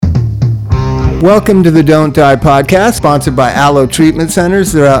Welcome to the Don't Die podcast, sponsored by Aloe Treatment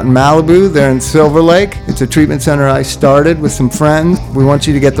Centers. They're out in Malibu. They're in Silver Lake. It's a treatment center I started with some friends. We want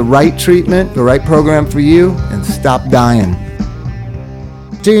you to get the right treatment, the right program for you, and stop dying.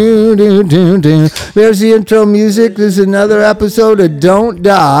 Do, do, do, do. There's the intro music. This is another episode of Don't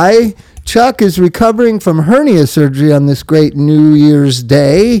Die. Chuck is recovering from hernia surgery on this great New Year's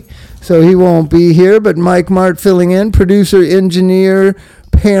Day, so he won't be here, but Mike Mart filling in, producer, engineer,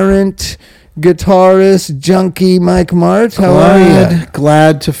 parent, guitarist, junkie Mike Mart. How are you?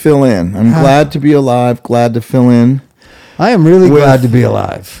 Glad to fill in. I'm glad to be alive, glad to fill in. I am really glad to be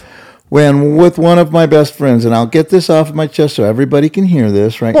alive. With one of my best friends, and I'll get this off of my chest so everybody can hear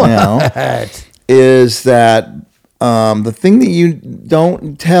this right now, is that the thing that you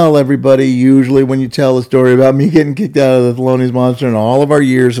don't tell everybody usually when you tell the story about me getting kicked out of the Thelonious Monster and all of our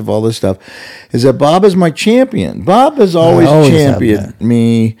years of all this stuff is that Bob is my champion. Bob has always championed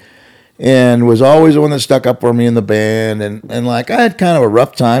me and was always the one that stuck up for me in the band. And like, I had kind of a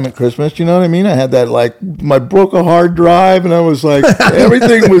rough time at Christmas, you know what I mean? I had that, like, I broke a hard drive, and I was like,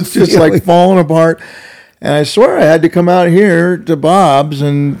 everything was just like falling apart. And I swear I had to come out here to Bob's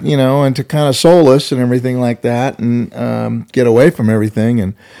and, you know, and to kind of solace and everything like that and get away from everything.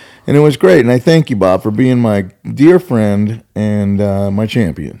 And it was great. And I thank you, Bob, for being my dear friend and my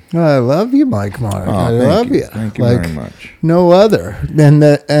champion. I love you, Mike Mart. I love you. Thank you very much. No other.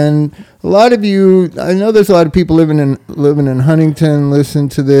 And a lot of you, I know there's a lot of people living in Huntington listen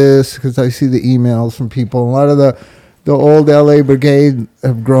to this because I see the emails from people. A lot of the old LA brigade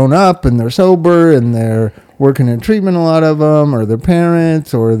have grown up and they're sober and they're working in treatment, a lot of them, or their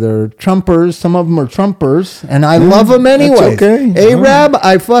parents, or they're Trumpers. Some of them are Trumpers, and I love them anyway. Okay. A-Rab,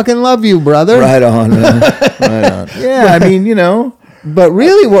 I fucking love you, brother. Right on, man. Right on. Yeah, I mean, you know. But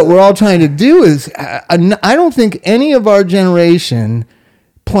really what we're all trying to do is, I don't think any of our generation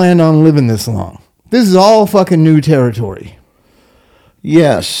planned on living this long. This is all fucking new territory.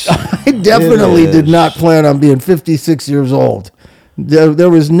 Yes. I definitely did not plan on being 56 years old. There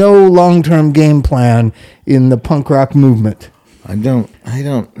was no long-term game plan in the punk rock movement. I don't,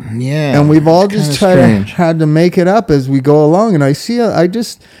 yeah. And we've all just had to make it up as we go along. And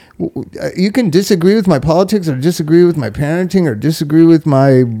you can disagree with my politics or disagree with my parenting or disagree with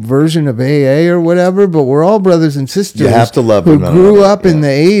my version of AA or whatever, but we're all brothers and sisters. You have to love who grew up in the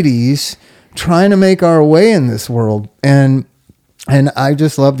 80s trying to make our way in this world. And I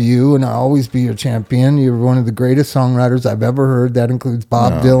just love you, and I'll always be your champion. You're one of the greatest songwriters I've ever heard. That includes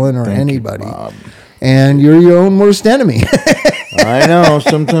Bob Dylan or anybody. Bob. And you're your own worst enemy. I know.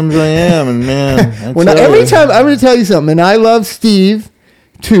 Sometimes I am, and man. Every time, I'm going to tell you something, and I love Steve,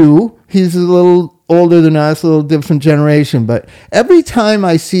 too. He's a little older than us, a little different generation. But every time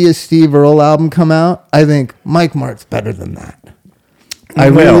I see a Steve Earle album come out, I think, Mike Mart's better than that. I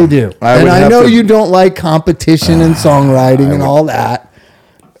really do. I know you don't like competition and songwriting and all that.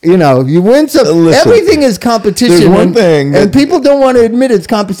 You know, you win some. Listen, everything is competition. There's one thing. And people don't want to admit it's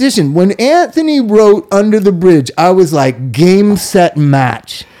competition. When Anthony wrote Under the Bridge, I was like, game, set,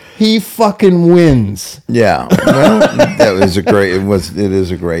 match. He fucking wins. Yeah. Well, it is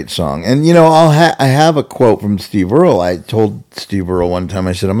a great song. And, you know, I have a quote from Steve Earle. I told Steve Earle one time,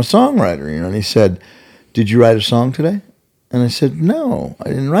 I said, I'm a songwriter, you know, and he said, did you write a song today? And I said, no, I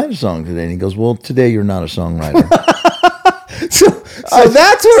didn't write a song today. And he goes, well, today you're not a songwriter. So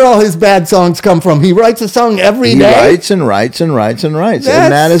that's where all his bad songs come from. He writes a song every day. He writes and writes and writes and writes.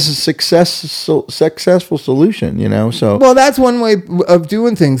 And that is a successful solution, you know. So well, that's one way of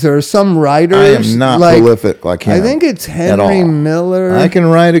doing things. There are some writers. I am not prolific like him. I think it's Henry Miller. I can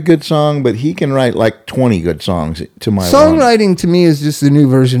write a good song, but he can write like 20 good songs to my songwriting to me is just the new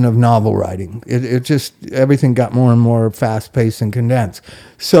version of novel writing. It just, everything got more and more fast-paced and condensed.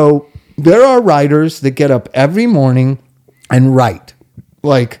 So there are writers that get up every morning and write.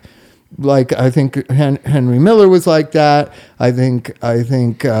 Like I think Henry Miller was like that. I think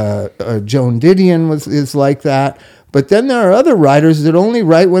Joan Didion is like that. But then there are other writers that only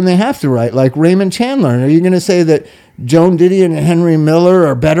write when they have to write, like Raymond Chandler. Are you going to say that Joan Didion and Henry Miller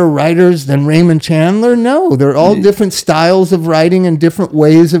are better writers than Raymond Chandler? No, they're all different styles of writing and different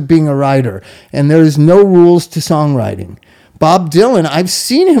ways of being a writer. And there's no rules to songwriting. Bob Dylan, I've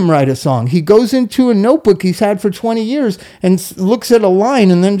seen him write a song. He goes into a notebook he's had for 20 years and looks at a line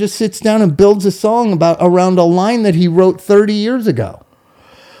and then just sits down and builds a song around a line that he wrote 30 years ago.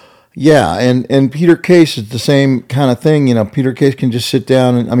 Yeah, and Peter Case is the same kind of thing. You know, Peter Case can just sit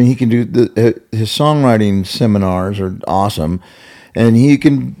down and, I mean, he can do his songwriting seminars are awesome. and he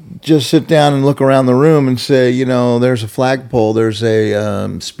can just sit down and look around the room and say, you know, there's a flagpole, there's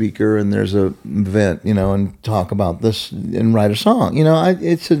a speaker, and there's a vent, you know, and talk about this and write a song. You know,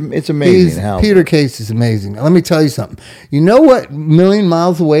 it's amazing how Peter Case is amazing. Let me tell you something. You know what Million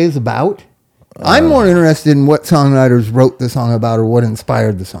Miles Away is about? I'm more interested in what songwriters wrote the song about or what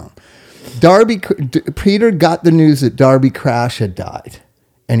inspired the song. Peter got the news that Darby Crash had died.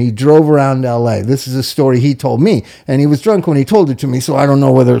 And he drove around L.A. This is a story he told me. And he was drunk when he told it to me, so I don't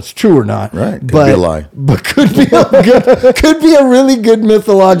know whether it's true or not. Right. Could be a lie. But could be a really good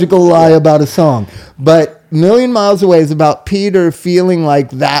mythological lie about a song. But Million Miles Away is about Peter feeling like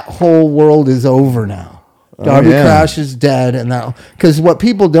that whole world is over now. Darby Crash is dead. And that, because what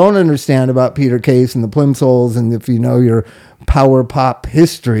people don't understand about Peter Case and the Plimsouls, and if you know your power pop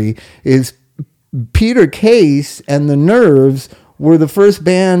history, is Peter Case and the Nerves were the first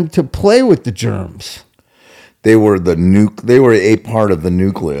band to play with the Germs. They were they were a part of the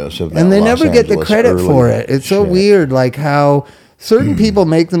nucleus of that. And they Los never get the Angeles credit for it. It's so weird, like how certain people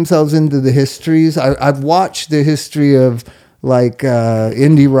make themselves into the histories. I've watched the history of like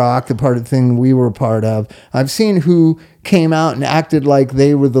indie rock, the part of the thing we were a part of. I've seen who came out and acted like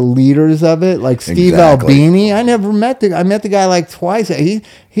they were the leaders of it, like Steve Albini. I never met I met the guy like twice. He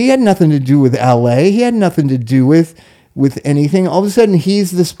had nothing to do with LA. He had nothing to do with anything. All of a sudden,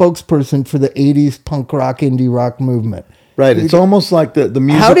 he's the spokesperson for the 80s punk rock, indie rock movement. Right. It's almost like the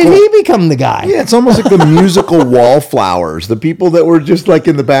musical... How did he become the guy? Yeah, it's almost like the musical wallflowers. The people that were just like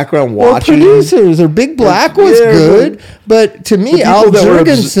in the background watching. Well, producers, or Big Black was good. But to me, Al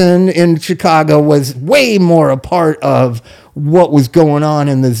Jurgensen in Chicago was way more a part of what was going on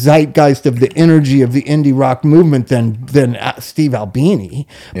in the zeitgeist of the energy of the indie rock movement than Steve Albini.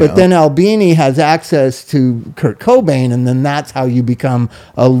 But then Albini has access to Kurt Cobain, and then that's how you become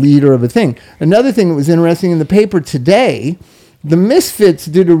a leader of a thing. Another thing that was interesting in the paper today, the Misfits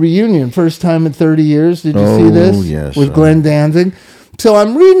did a reunion, first time in 30 years. Did you see this? Yes. With Glenn Danzig. So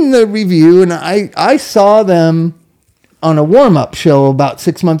I'm reading the review, and I saw them on a warm-up show about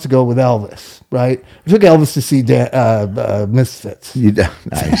 6 months ago with Elvis, right? I took Elvis to see Misfits.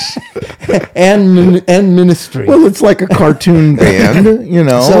 Nice. and Ministry. Well, it's like a cartoon band, you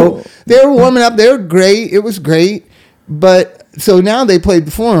know. So they were warming up. They were great. It was great. But so now they played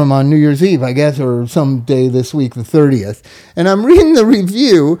the Forum on New Year's Eve, I guess, or some day this week, the 30th. And I'm reading the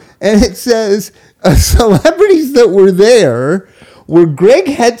review, and it says celebrities that were there were Greg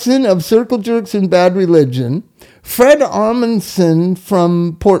Hetson of Circle Jerks and Bad Religion, Fred Armisen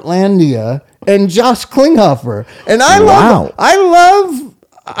from Portlandia, and Josh Klinghoffer. And I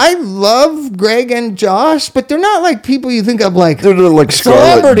love Greg and Josh, but they're not like people you think of like they're like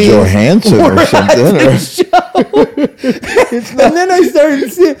Scarlett Johansson or something. And then I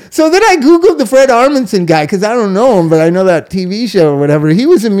started seeing, so then I Googled the Fred Armisen guy, because I don't know him, but I know that TV show or whatever. He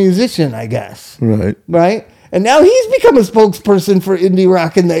was a musician, I guess. Right? And now he's become a spokesperson for indie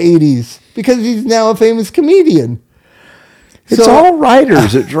rock in the 80s because he's now a famous comedian. It's all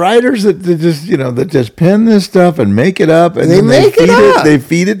writers. It's writers that just pen this stuff and make it up, and then they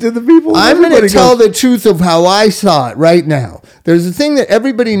feed it to the people. I'm going to tell the truth of how I saw it right now. There's a thing that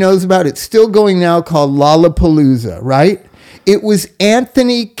everybody knows about. It's still going now, called Lollapalooza, right? It was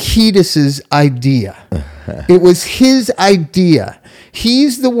Anthony Kiedis's idea. It was his idea.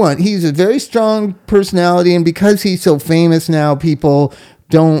 He's the one. He's a very strong personality, and because he's so famous now, people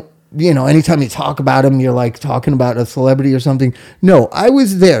don't, anytime you talk about him, you're like talking about a celebrity or something. No, I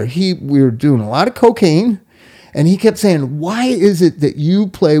was there. We were doing a lot of cocaine, and he kept saying, why is it that you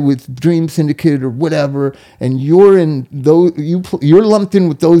play with Dream Syndicate or whatever, and you're in those, you're lumped in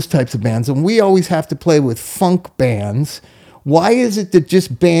with those types of bands, and we always have to play with funk bands? Why is it that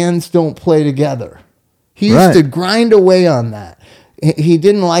just bands don't play together? He used to grind away on that. He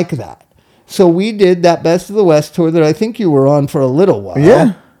didn't like that. So we did that Best of the West tour that I think you were on for a little while.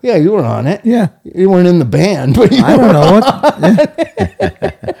 Yeah. Yeah, you were on it. Yeah. You weren't in the band, but I don't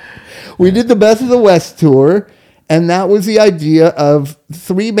know. We did the Best of the West tour, and that was the idea of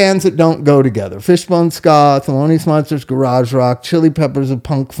three bands that don't go together. Fishbone Ska, Thelonious Monsters, Garage Rock, Chili Peppers of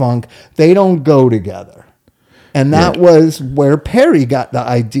Punk Funk. They don't go together. And that was where Perry got the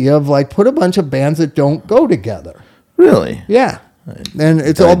idea of put a bunch of bands that don't go together. Really? Yeah. And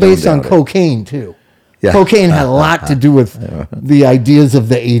it's all based on cocaine, too. Yeah. Cocaine had a lot to do with the ideas of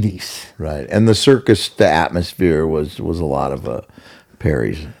the 80s. Right. And the circus, the atmosphere was a lot of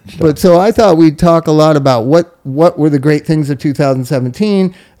Perry's stuff. But so I thought we'd talk a lot about what were the great things of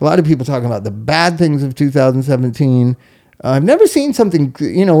 2017. A lot of people talking about the bad things of 2017. I've never seen something,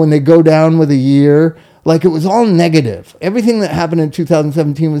 when they go down with a year, like it was all negative. Everything that happened in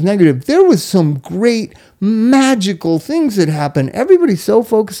 2017 was negative. There was some great magical things that happened. Everybody's so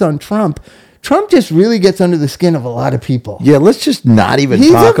focused on Trump. Trump just really gets under the skin of a lot of people. Yeah, let's just not even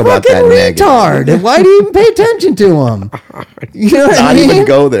He's talk a about fucking that retard. negative. Why do you even pay attention to him? You know what I Not mean? even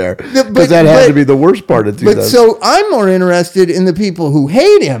go there, because that had to be the worst part of 2000. But so I'm more interested in the people who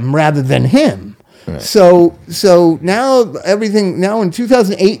hate him rather than him. Right. So now now in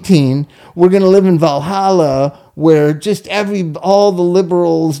 2018, we're going to live in Valhalla, where just all the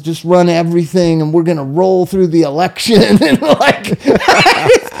liberals just run everything, and we're going to roll through the election. And like,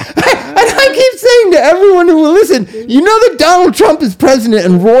 I keep saying to everyone who will listen, you know that Donald Trump is president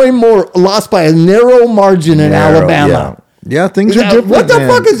and Roy Moore lost by a narrow margin in Alabama. Yeah, things are different. What the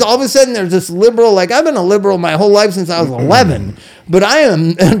fuck is all of a sudden there's this liberal, like I've been a liberal my whole life since I was 11, but I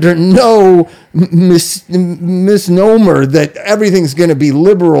am under no misnomer that everything's going to be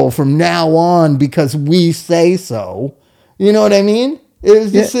liberal from now on because we say so. You know what I mean?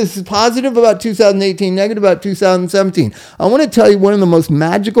 This is positive about 2018, negative about 2017. I want to tell you one of the most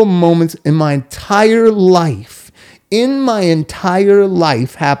magical moments in my entire life. Happened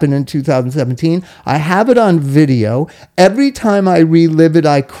in 2017. I have it on video. Every time I relive it,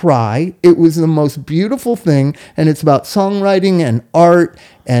 I cry. It was the most beautiful thing, and it's about songwriting and art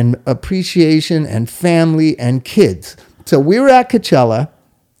and appreciation and family and kids. So we were at Coachella,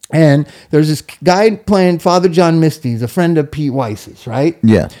 and there's this guy playing Father John Misty. He's a friend of Pete Weiss's, right?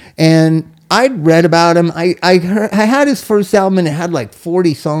 Yeah. And I'd read about him. I had his first album, and it had like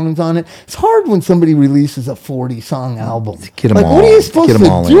 40 songs on it. It's hard when somebody releases a 40-song album. Get them like, all. What are you supposed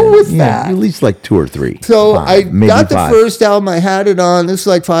to do with that? At least like 2 or 3. So 5, I got the 5. first album. I had it on. This was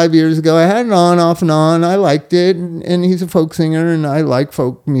like 5 years ago. I had it on, off and on. I liked it. And he's a folk singer, and I like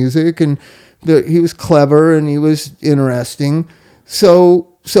folk music. And he was clever, and he was interesting. So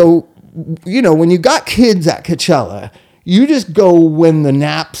when you got kids at Coachella, you just go when the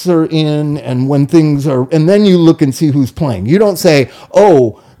naps are in and when things are, and then you look and see who's playing. You don't say,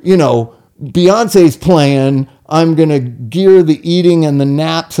 Beyonce's playing, I'm going to gear the eating and the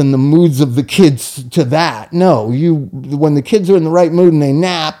naps and the moods of the kids to that. No, when the kids are in the right mood and they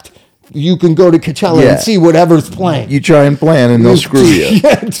napped, you can go to Coachella and see whatever's playing. You try and plan and they'll screw you.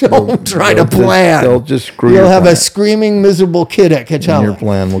 Don't try to plan. They'll just screw you. You'll have a screaming, miserable kid at Coachella. And your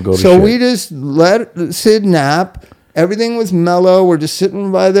plan will go to shit. So we just let Sid nap. Everything was mellow. We're just sitting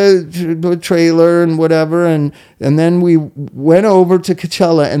by the trailer and whatever. And then we went over to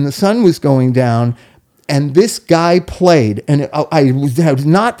Coachella, and the sun was going down. And this guy played. And I was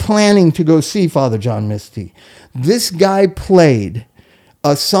not planning to go see Father John Misty. This guy played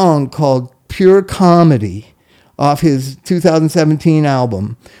a song called Pure Comedy off his 2017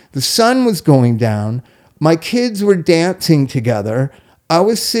 album. The sun was going down. My kids were dancing together. I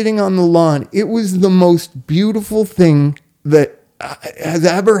was sitting on the lawn. It was the most beautiful thing that has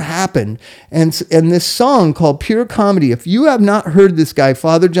ever happened. And this song called Pure Comedy, if you have not heard this guy,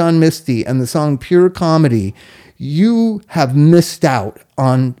 Father John Misty, and the song Pure Comedy, you have missed out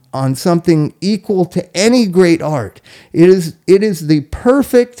on something equal to any great art. It is the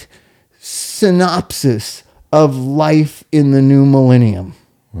perfect synopsis of life in the new millennium.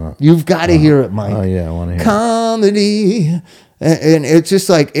 Wow. You've got to hear it, Mike. Oh yeah, I want to hear Comedy. And it's just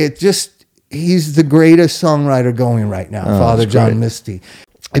like, he's the greatest songwriter going right now, Father John Misty.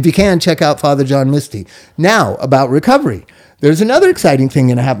 If you can, check out Father John Misty. Now, about recovery. There's another exciting thing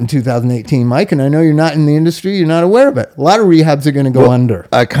going to happen in 2018, Mike, and I know you're not in the industry, you're not aware of it. A lot of rehabs are going to go under.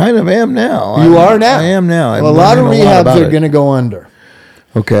 I kind of am now. You are now? I am now. Well, a lot of rehabs are going to go under.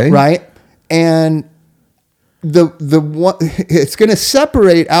 Okay. Right? And it's going to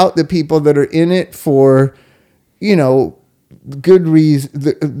separate out the people that are in it for, good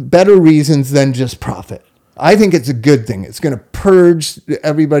reason, better reasons than just profit. I think it's a good thing. It's going to purge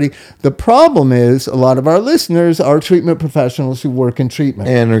everybody. The problem is a lot of our listeners are treatment professionals who work in treatment.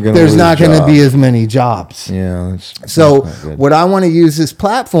 And there's not going to be as many jobs. Yeah. So what I want to use this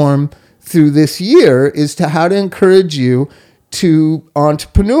platform through this year is how to encourage you to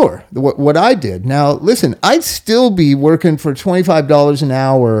entrepreneur, what I did. Now, listen, I'd still be working for $25 an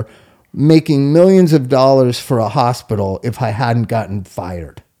hour, making millions of dollars for a hospital if I hadn't gotten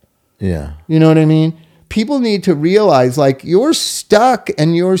fired. Yeah. You know what I mean? People need to realize, like, you're stuck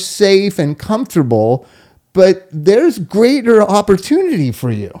and you're safe and comfortable, but there's greater opportunity for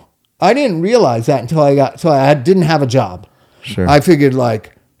you. I didn't realize that until I didn't have a job. Sure. I figured,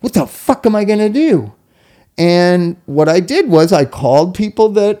 like, what the fuck am I going to do? And what I did was I called people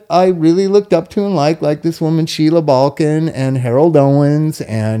that I really looked up to and like this woman, Sheila Balkin, and Harold Owens,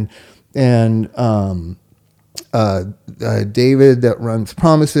 and David that runs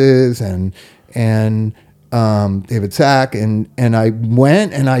Promises, and and David Sack, and I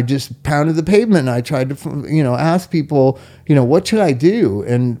went and I just pounded the pavement and I tried to, ask people, what should I do?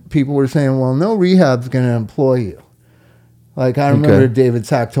 And people were saying, well, no rehab's going to employ you. Like, I remember David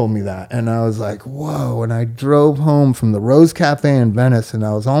Sack told me that, and I was like, whoa. And I drove home from the Rose Cafe in Venice, and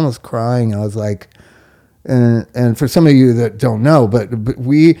I was almost crying. I was like, and for some of you that don't know, but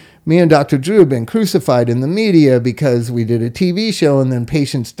me and Dr. Drew have been crucified in the media because we did a TV show and then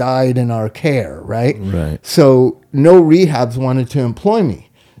patients died in our care, right? Right. So no rehabs wanted to employ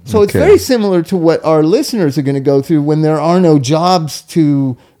me. So it's very similar to what our listeners are going to go through when there are no jobs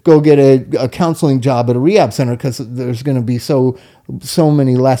to go get a counseling job at a rehab center, because there's going to be so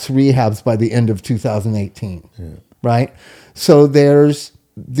many less rehabs by the end of 2018, right? So there's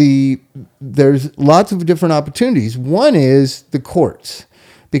lots of different opportunities. One is the courts,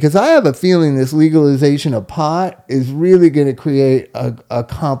 because I have a feeling this legalization of pot is really going to create a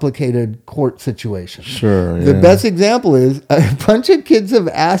complicated court situation. Sure. The best example is a bunch of kids have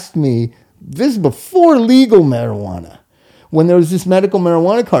asked me, this is before legal marijuana, when there was this medical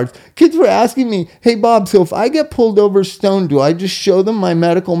marijuana cards, kids were asking me, hey, Bob, so if I get pulled over stoned, do I just show them my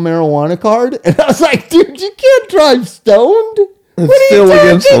medical marijuana card? And I was like, dude, you can't drive stoned. It's still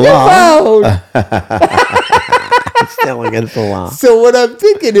against the law. It's still against the law. So what I'm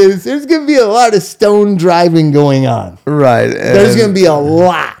thinking is there's going to be a lot of stone driving going on. Right. There's going to be a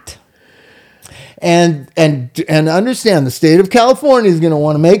lot. And understand the state of California is going to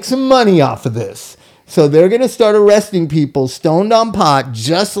want to make some money off of this. So they're going to start arresting people stoned on pot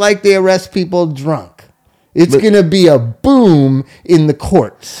just like they arrest people drunk. It's going to be a boom in the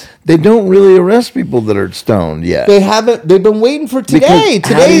courts. They don't really arrest people that are stoned yet. They haven't. They've been waiting for today.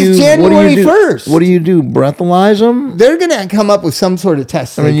 Today's January 1st. What do you do? Breathalyze them? They're going to come up with some sort of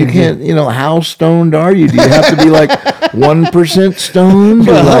test. I mean, you can't, how stoned are you? Do you have to be like 1% stoned?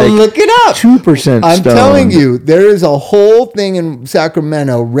 Or Well, like look it up. 2% stoned? I'm telling you, there is a whole thing in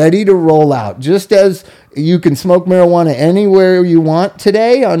Sacramento ready to roll out. Just as you can smoke marijuana anywhere you want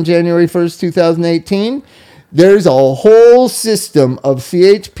today on January 1st, 2018, there's a whole system of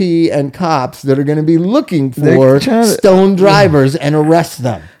CHP and cops that are going to be looking for stoned drivers and arrest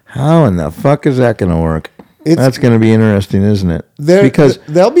them. How in the fuck is that going to work? That's going to be interesting, isn't it? Because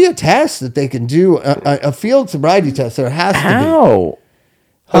there'll be a test that they can do, a field sobriety test. There has to be. How?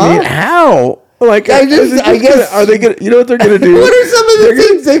 Huh? I mean, how? Like, I guess. Are they going to, you know what they're going to do? What are some of the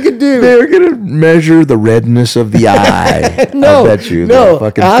things they could do? They're going to measure the redness of the eye. No, I bet you. no.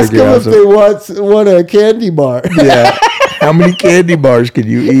 Fucking Ask them if they want a candy bar. Yeah. How many candy bars could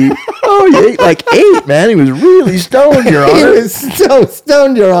you eat? Oh, you ate like 8, man. He was really stoned, Your Honor. He was so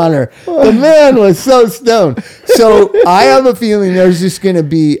stoned, Your Honor. The man was so stoned. So I have a feeling there's just going to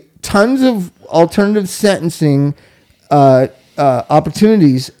be tons of alternative sentencing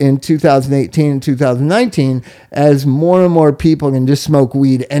opportunities in 2018 and 2019 as more and more people can just smoke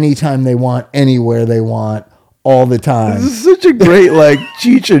weed anytime they want, anywhere they want, all the time. This is such a great, like,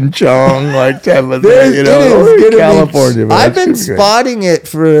 Cheech and Chong, like, type of thing, California. Man. I've been spotting it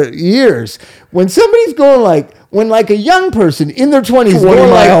for years. When somebody's going when a young person in their 20s going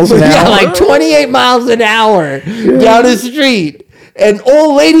like 28 miles an hour down the street, and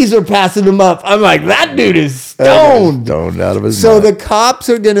old ladies are passing them up. I'm like, that dude is stoned. Stoned out of his mind. So mind. the cops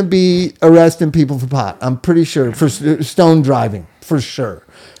are going to be arresting people for pot. I'm pretty sure, for stone driving, for sure.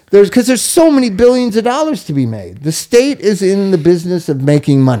 Because there's so many billions of dollars to be made. The state is in the business of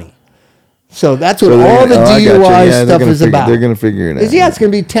making money. So that's what all the DUI stuff is about. They're going to figure it out. Yeah, it's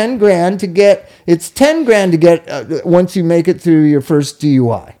going to be $10,000 to get. It's $10,000 to get once you make it through your first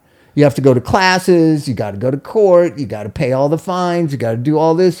DUI. You have to go to classes. You got to go to court. You got to pay all the fines. You got to do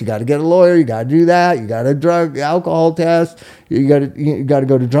all this. You got to get a lawyer. You got to do that. You got to alcohol test. You got to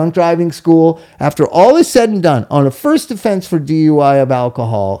go to drunk driving school. After all is said and done, on a first offense for DUI of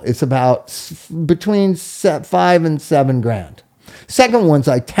alcohol, it's about between $5,000 and $7,000. Second one's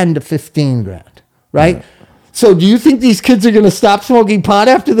like $10,000 to $15,000, right? Mm-hmm. So do you think these kids are going to stop smoking pot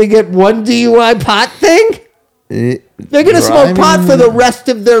after they get one DUI pot thing? They're going to smoke pot for the rest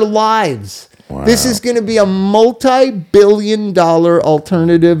of their lives. Wow. This is going to be a multi-billion-dollar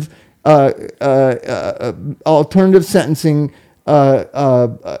alternative sentencing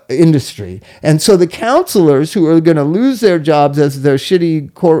industry. And so the counselors who are going to lose their jobs as their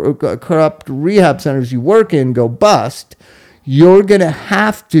shitty, corrupt rehab centers you work in go bust, you're going to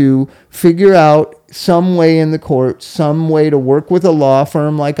have to figure out some way in the court, some way to work with a law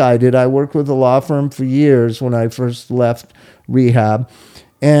firm like I did. I worked with a law firm for years when I first left rehab.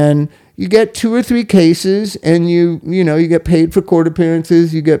 And you get 2 or 3 cases and you get paid for court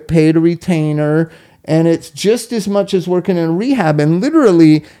appearances, you get paid a retainer, and it's just as much as working in rehab. And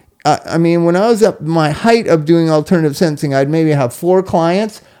literally, I mean, when I was at my height of doing alternative sensing, I'd maybe have 4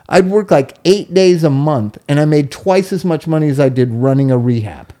 clients. I'd work like 8 days a month, and I made twice as much money as I did running a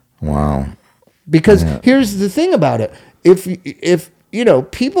rehab. Wow. Because here's the thing about it. If you know,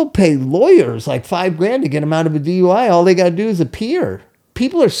 people pay lawyers like $5,000 to get them out of a DUI, all they got to do is appear.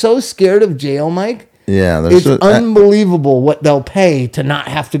 People are so scared of jail, Mike. Yeah. It's unbelievable what they'll pay to not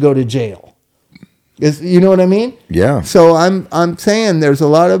have to go to jail. You know what I mean? Yeah. So I'm saying there's a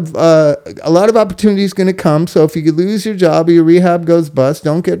lot of opportunities going to come. So if you could lose your job or your rehab goes bust,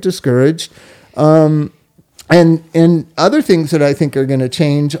 don't get discouraged. And other things that I think are going to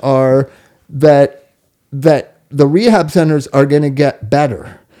change are that the rehab centers are going to get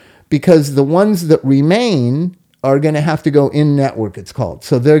better, because the ones that remain are going to have to go in network. It's called.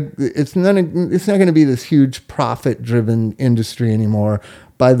 So it's not going to be this huge profit driven industry anymore.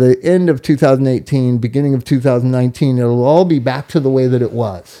 By the end of 2018, beginning of 2019, it'll all be back to the way that it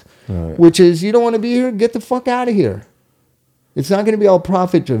was, which is you don't want to be here, get the fuck out of here. It's not going to be all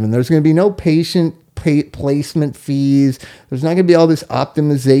profit driven. There's going to be no patient placement fees. There's not going to be all this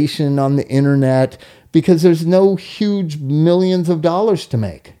optimization on the internet, because there's no huge millions of dollars to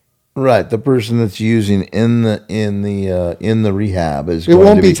make. Right, the person that's using in the rehab is it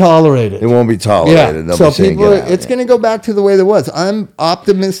won't be tolerated. It won't be tolerated. Yeah. So people, it's going to go back to the way that was. I'm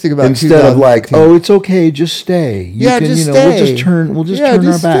optimistic about instead of like, oh, it's okay, just stay. Just stay. We'll just turn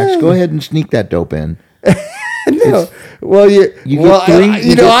our backs. Go ahead and sneak that dope in. No, well,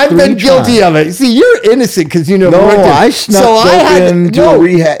 I've been guilty of it. See, you're innocent because you know. No, I snuck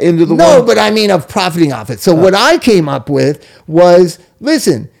into the. No, but I mean of profiting off it. So what I came up with was,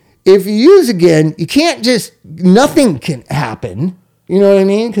 listen. If you use again, you can't just, nothing can happen. You know what I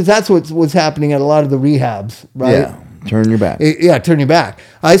mean? Because that's what's happening at a lot of the rehabs, right? Yeah, turn your back. Turn your back.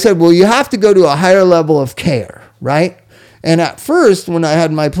 I said, well, you have to go to a higher level of care, right? And at first, when I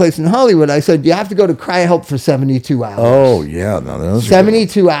had my place in Hollywood, I said, you have to go to CRY-Help for 72 hours. Oh, yeah. No, those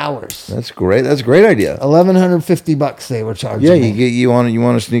 72 hours. That's great. That's a great idea. $1,150 they were charging. Yeah, me. you want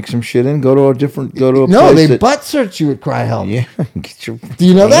to sneak some shit in? Go to a place. No, they butt search you at CRY-Help. Yeah, get your do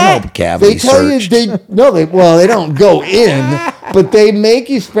you know that? Cavity they tell searched. you they don't go in, but they make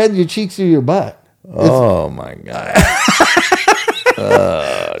you spread your cheeks or your butt. Oh my God.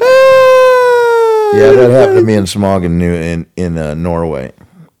 Yeah, that happened to me in Smog in Norway.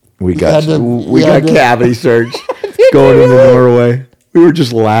 We got cavity searched going into Norway. We were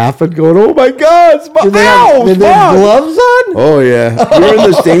just laughing, going, "Oh my God, did they have gloves on?" Oh yeah, we were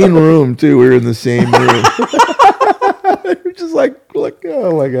in the same room too. We were in the same room. We're just like,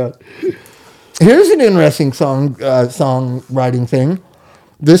 oh my God. Here's an interesting songwriting thing.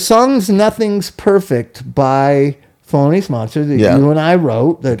 The song's "Nothing's Perfect" by Felonious Monster that you and I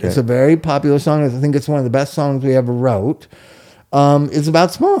wrote. It's a very popular song. I think it's one of the best songs we ever wrote. It's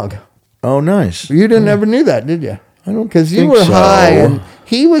about smog. Oh, nice. You never knew that, did you? I don't because you were high and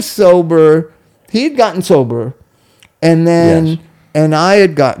he was sober. He had gotten sober, and then and I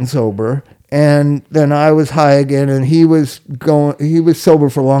had gotten sober, and then I was high again, and he was sober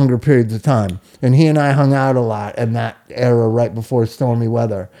for longer periods of time, and he and I hung out a lot in that era right before stormy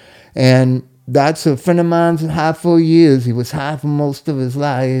weather, and. That's a friend of mine's high for years. He was high for most of his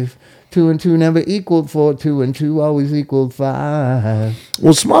life. 2 and 2 never equaled 4. 2 and 2 always equaled 5.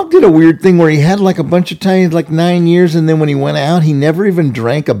 Well, Smog did a weird thing where he had like a bunch of times, like 9 years, and then when he went out, he never even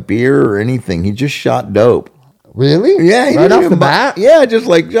drank a beer or anything. He just shot dope. Really? Yeah. He right off the bat? Yeah, just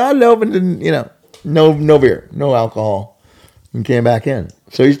like shot dope and didn't, no beer, no alcohol, and came back in.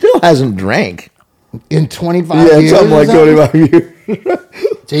 So he still hasn't drank. In 25 years? Yeah, something like 25 years.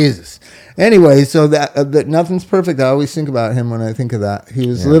 Jesus. Anyway, so that Nothing's Perfect. I always think about him when I think of that. He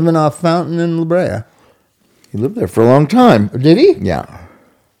was living off Fountain in La Brea. He lived there for a long time. Did he? Yeah.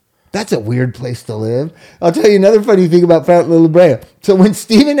 That's a weird place to live. I'll tell you another funny thing about Fountain in La Brea. So when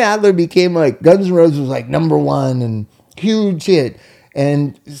Steven Adler became like, Guns N' Roses was like #1 and huge hit,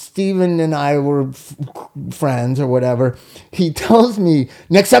 and Steven and I were friends or whatever, he tells me,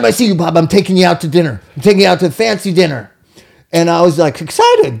 next time I see you, Bob, I'm taking you out to dinner. I'm taking you out to fancy dinner. And I was like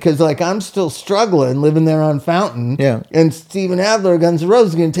excited because like I'm still struggling living there on Fountain. Yeah. And Steven Adler, Guns N' Roses,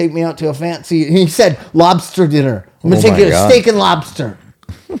 is going to take me out to a fancy. He said lobster dinner. I'm going to take you to steak and lobster.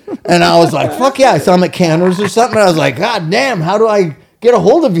 And I was like, fuck yeah! I saw him at Canner's or something. And I was like, God damn! How do I get a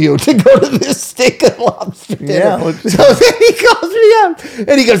hold of you to go to this steak and lobster dinner? Yeah. So then he calls me up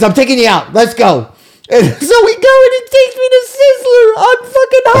and he goes, "I'm taking you out. Let's go." And so we go and he takes me to Sizzler on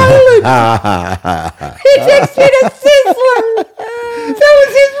fucking Highland. He takes me to Sizzler. That was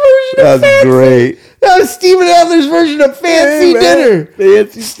his version of fancy. That's great. That was Stephen Adler's version of fancy Hey, man. dinner.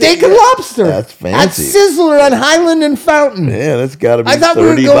 Fancy Steak and lobster. That's fancy. At Sizzler on Highland and Fountain. Yeah, that's got to be I thought we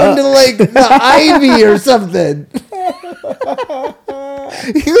were $30. going to like the Ivy or something. He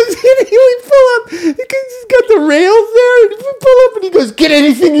goes, we pull up. He's got the rails there. And we pull up and he goes, get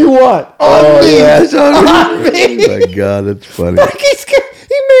anything you want. On me. Yeah, it's on On me. me. Oh, my God, that's funny. Like he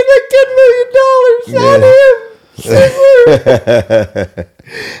made like $10 million on him. Sizzler.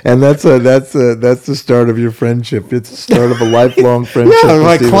 And that's the start of your friendship. It's the start of a lifelong friendship. Yeah, with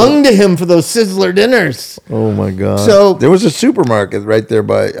I Stephen. clung to him for those Sizzler dinners. Oh my God! So- there was a supermarket right there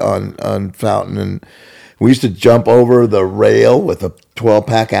on Fountain, and we used to jump over the rail with a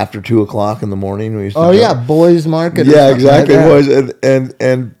 12-pack after 2:00 in the morning. We used to Oh jump. yeah, Boys Market. or Yeah, something exactly. like It that. was,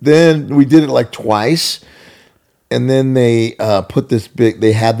 and then we did it like twice, and then they put this big.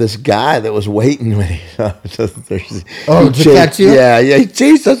 They had this guy that was waiting. To catch you? Yeah, he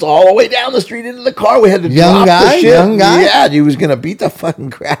chased us all the way down the street into the car. We had to Young drop guy? the shit. Young guy? Yeah, he was gonna beat the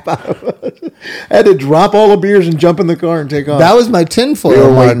fucking crap out of us. I had to drop all the beers and jump in the car and take off. That was my tinfoil They were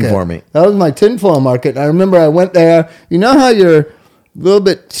market. waiting for me. That was my tinfoil market. I remember I went there. You know how you're a little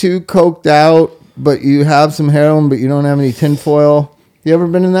bit too coked out, but you have some heroin, but you don't have any tinfoil? You ever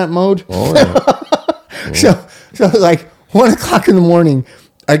been in that mode? Oh, yeah. So like 1:00 in the morning,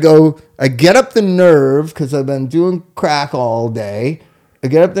 I get up the nerve because I've been doing crack all day. I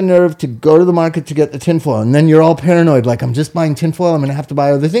get up the nerve to go to the market to get the tinfoil. And then you're all paranoid. Like, I'm just buying tinfoil. I'm going to have to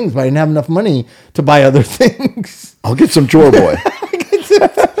buy other things. But I didn't have enough money to buy other things. I'll get some chore boy.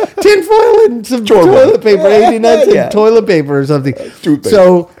 Tinfoil and some toilet paper, 89 cent Yeah. toilet paper or something. Toothpaste.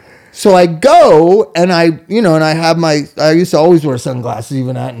 So I go and I have I used to always wear sunglasses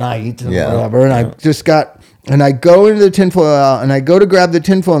even at night and Yeah. whatever. And I go into the tinfoil aisle and I go to grab the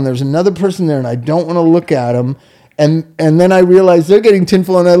tinfoil and there's another person there and I don't want to look at him. And then I realize they're getting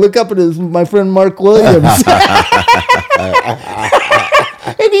tinfoil and I look up and it's my friend Mark Williams.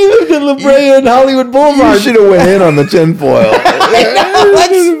 And he lived in La Brea and Hollywood You Boulevard. should have went in on the tinfoil.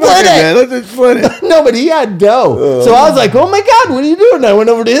 Let's split it. No, but he had dough. So I was like, oh my God, what are you doing? I went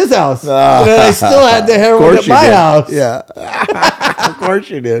over to his house. And I still had the heroin at my house. Yeah. Of course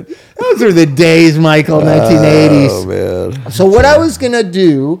you did. Those are the days, Michael, 1980s. Oh, man. So what I was going to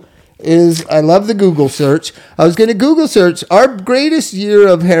do is, I love the Google search. I was going to Google search. Our greatest year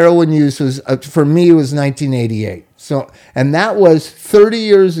of heroin use was, for me, was 1988. So, and that was 30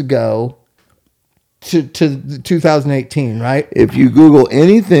 years ago to 2018, right? If you Google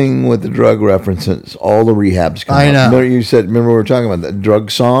anything with the drug references, all the rehabs come I up. know. Remember we were talking about that?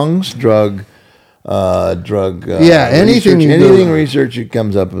 Drug songs, drug Yeah, anything research, you anything Google. research, it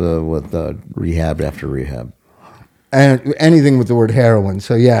comes up with rehab after rehab. And anything with the word heroin.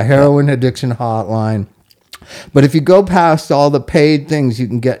 So yeah, heroin addiction hotline. But if you go past all the paid things, you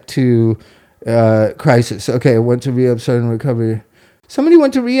can get to crisis. Okay, went to rehab, started in recovery. Somebody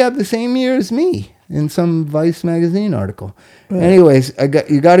went to rehab the same year as me in some Vice magazine article. Anyways,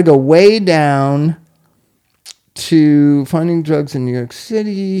 you got to go way down to finding drugs in New York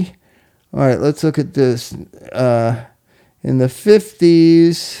City. All right, let's look at this. In the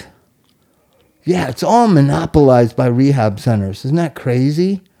 50s, yeah, it's all monopolized by rehab centers. Isn't that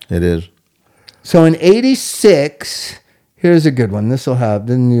crazy? It is. So in 86, here's a good one. This will have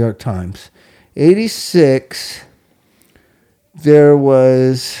the New York Times. 86, there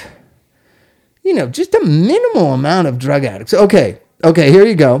was, just a minimal amount of drug addicts. Okay, here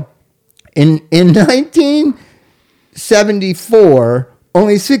you go. In 1974,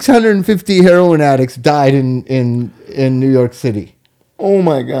 only 650 heroin addicts died in New York City. Oh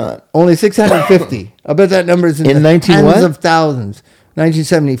my God. Only 650. I bet that number is in In the 19 tens what? of thousands.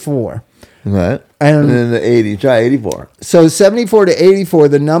 1974. Right. And- And in the 80s, try 84. So 74 to 84,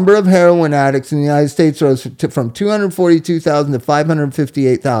 the number of heroin addicts in the United States rose from 242,000 to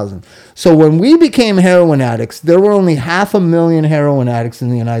 558,000. So when we became heroin addicts, there were only 500,000 heroin addicts in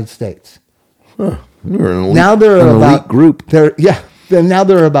the United States. We were an elite, Now there an are elite about group. Now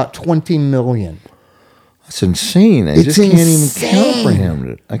there are about 20 million. That's insane. I It's just can't insane. even comprehend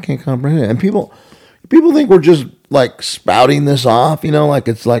it. I can't comprehend it. And people think we're just like spouting this off, like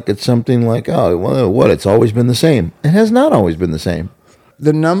it's something like, oh, well, what? It's always been the same. It has not always been the same.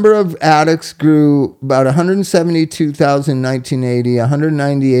 The number of addicts grew about 172,000 in 1980,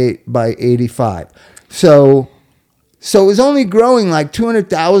 198 by 85. So it was only growing like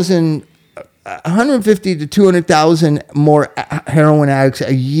 200,000, 150 to 200,000 more heroin addicts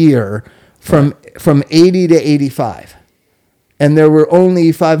a year from 80 to 85. And there were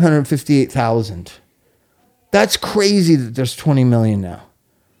only 558,000. That's crazy that there's 20 million now.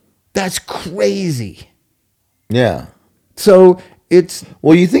 That's crazy. Yeah. So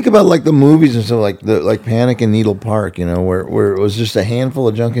Well, you think about like the movies and stuff, like Panic in Needle Park, where it was just a handful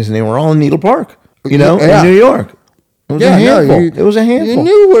of junkies and they were all in Needle Park, in New York. It was a handful. It was a handful. You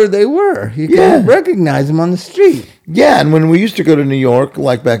knew where they were. You could recognize them on the street. Yeah, and when we used to go to New York,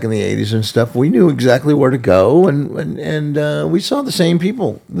 like back in the 80s and stuff, we knew exactly where to go, and we saw the same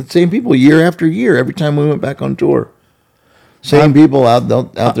people year after year every time we went back on tour. Same people out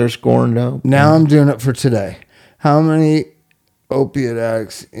there scoring dope. Now I'm doing it for today. How many opiate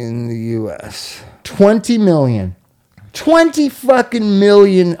addicts in the U.S.? 20 million. 20 fucking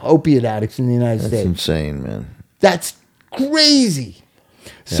million opiate addicts in the United States. That's insane, man. That's crazy.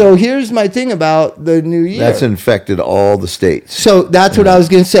 So here's my thing about the new year. That's infected all the states. So that's what I was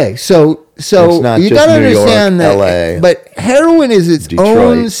going to say. So it's not you just got to New understand York, that. LA, but heroin is its Detroit.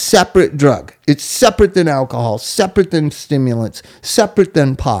 own separate drug. It's separate than alcohol, separate than stimulants, separate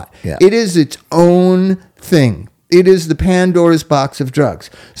than pot. Yeah. It is its own thing. It is the Pandora's box of drugs.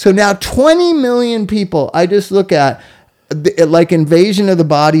 So now 20 million people, I just look at like Invasion of the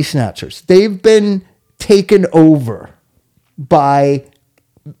Body Snatchers. They've been taken over by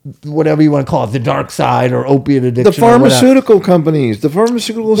whatever you want to call it, the dark side or opiate addiction. The pharmaceutical companies, the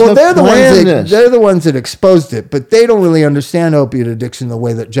pharmaceutical well, stuff. they're the ones that exposed it, but they don't really understand opiate addiction the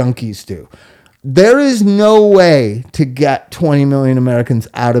way that junkies do. There is no way to get 20 million Americans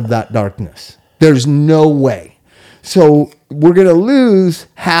out of that darkness. There's no way. So we're going to lose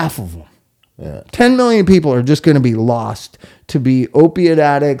half of them. Yeah. 10 million people are just going to be lost to be opiate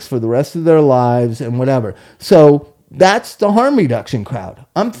addicts for the rest of their lives and whatever. So that's the harm reduction crowd.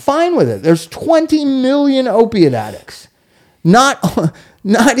 I'm fine with it. There's 20 million opiate addicts. Not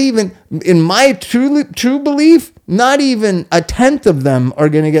even, in my true belief, not even a tenth of them are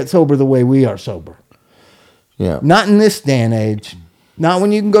going to get sober the way we are sober. Yeah. Not in this day and age. Not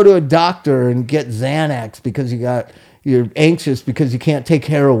when you can go to a doctor and get Xanax because you're anxious because you can't take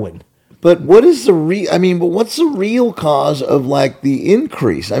heroin. But what's the real cause of like the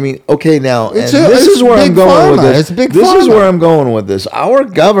increase? I mean, okay, now this is where I'm going with this. This is where I'm going with this. Our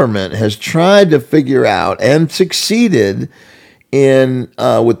government has tried to figure out and succeeded in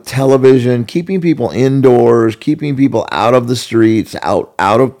with television, keeping people indoors, keeping people out of the streets, out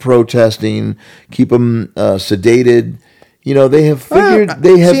of protesting, keep them sedated. They have figured.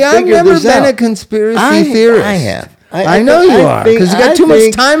 I've never been a conspiracy theorist. I have. I know you are, because you got too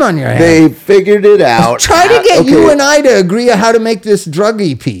much time on your hands. They figured it out. Try to get you and I to agree on how to make this drug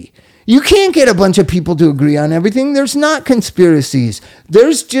EP. You can't get a bunch of people to agree on everything. There's not conspiracies.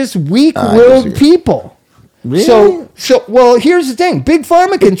 There's just weak-willed people. Really? So well, here's the thing. Big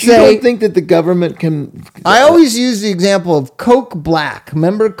Pharma can say... You don't think that the government can... I always use the example of Coke Black.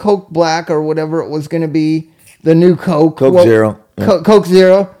 Remember Coke Black or whatever it was going to be? The new Coke. Coke Zero. Yeah. Coke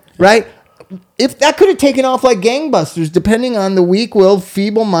Zero, right? If that could have taken off like gangbusters, depending on the weak-willed,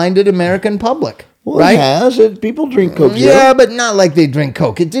 feeble-minded American public. Well, right? It has. People drink Coke Zero. Yeah, but not like they drink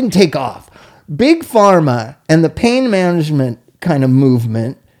Coke. It didn't take off. Big Pharma and the pain management kind of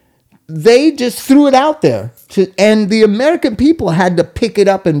movement, they just threw it out there. And the American people had to pick it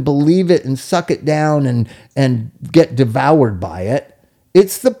up and believe it and suck it down and get devoured by it.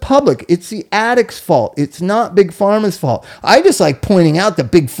 It's the public. It's the addict's fault. It's not Big Pharma's fault. I just like pointing out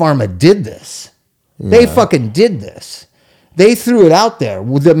that Big Pharma did this. Yeah. They fucking did this. They threw it out there.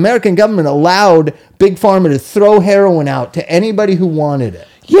 The American government allowed Big Pharma to throw heroin out to anybody who wanted it.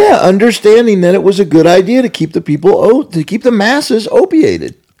 Yeah, understanding that it was a good idea to keep the masses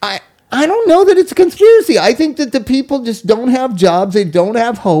opiated. I don't know that it's a conspiracy. I think that the people just don't have jobs. They don't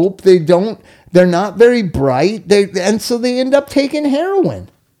have hope. They're not very bright. And so they end up taking heroin.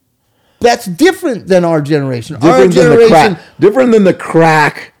 That's different than our generation. Different than the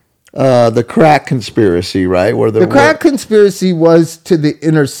crack conspiracy, right? Where the crack conspiracy was to the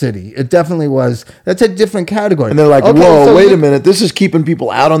inner city. It definitely was. That's a different category. And they're like, okay, whoa, wait a minute. This is keeping people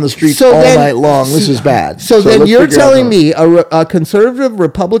out on the streets all night long. This is bad. So then you're telling me a conservative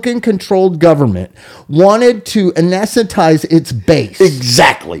Republican-controlled government wanted to anesthetize its base.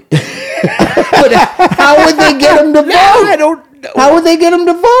 Exactly. But how would they get them to vote? I don't know. How would they get them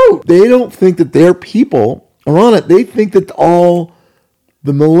to vote? They don't think that their people are on it. They think that all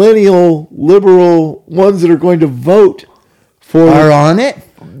the millennial liberal ones that are going to vote are on it,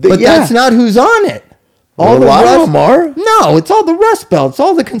 but that's not who's on it. A lot of them are. No, it's all the Rust Belt. It's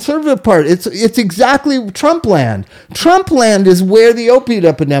all the conservative part. It's exactly Trump land. Trump land is where the opiate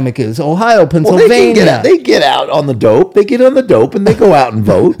epidemic is. Ohio, Pennsylvania. Well, they get out on the dope. They get on the dope and they go out and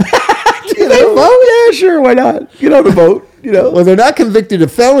vote. Do they vote? Yeah, sure. Why not? Get on the vote. Well, they're not convicted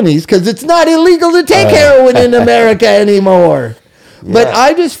of felonies because it's not illegal to take heroin in America anymore. But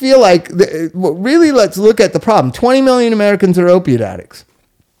I just feel like, really, let's look at the problem. 20 million Americans are opiate addicts.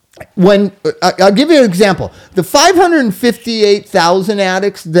 I'll give you an example. The 558,000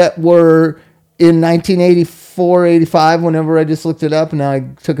 addicts that were in 1984, 85, whenever I just looked it up, and now I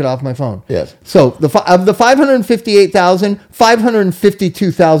took it off my phone. Yes. So of the 558,000,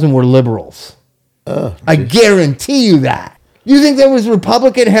 552,000 were liberals. I guarantee you that. You think there was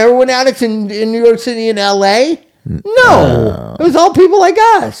Republican heroin addicts in New York City and L.A.? No. It was all people like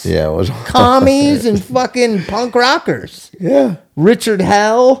us. Yeah, it was commies and fucking punk rockers. Yeah. Richard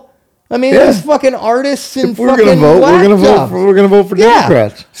Hell. I mean, Yeah. There's fucking artists and If we're fucking gonna vote, whack we're gonna vote. jobs. We're gonna vote for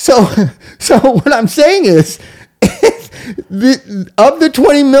Democrats. So what I'm saying is, of the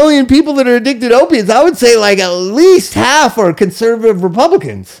 20 million people that are addicted to opiates, I would say like at least half are conservative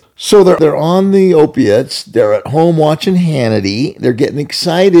Republicans. So they're on the opiates. They're at home watching Hannity. They're getting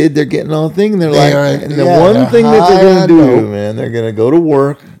excited. They're getting all thing. They're like, and the one thing that they're gonna do, man, they're gonna go to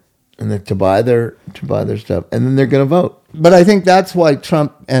work and they're to buy their stuff, and then they're gonna vote. But I think that's why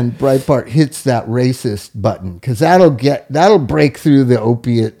Trump and Breitbart hits that racist button, because that'll break through the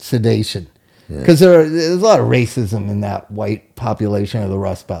opiate sedation. Because there's a lot of racism in that white population of the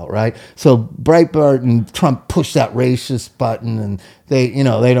Rust Belt, right? So Breitbart and Trump push that racist button, and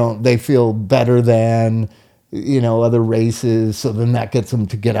they feel better than other races. So then that gets them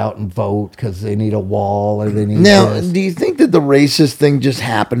to get out and vote because they need a wall or they need. Now, this. do you think that the racist thing just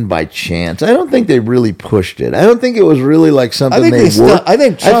happened by chance? I don't think they really pushed it. I don't think it was really like something they worked. I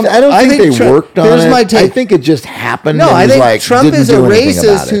think Trump. I don't think they worked on here's it. my take. I think it just happened. No, and I was think like, Trump didn't is a do anything about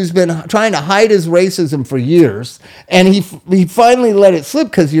racist it. who's been trying to hide his racism for years, and he finally let it slip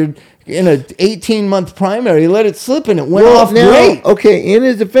because you're in an 18-month primary. He let it slip, and it went off great. Okay, in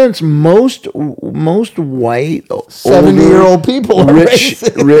his defense, most white 70-year-old people are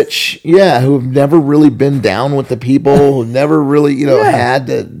rich, who've never really been down with the people, who've never really, had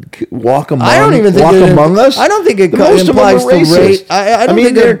to walk among. I don't even think among us. I don't think it most applies of them are to race. racist. I don't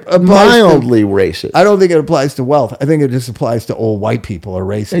think they're it applies mildly racist. I don't think it applies to wealth. I think it just applies to old white people are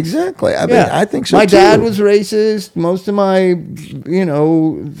racist. Exactly. I think so. My too. dad was racist. Most of my,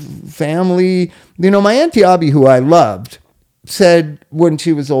 family. My Auntie Abby, who I loved, said when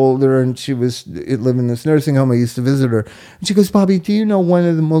she was older and she was living in this nursing home, I used to visit her, and she goes, "Bobby, do you know one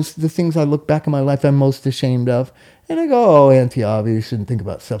of the things I look back in my life I'm most ashamed of?" And I go, "Oh, Auntie Abby, you shouldn't think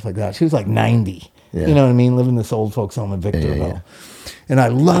about stuff like that." She was like 90. Yeah. You know what I mean? Living in this old folks home in Victorville. Yeah. And I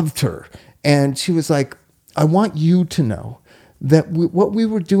loved her. And she was like, "I want you to know that what we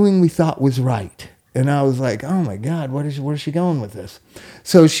were doing we thought was right." And I was like, oh my God, where's she going with this?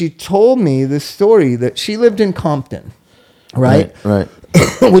 So she told me this story that she lived in Compton, right? Right.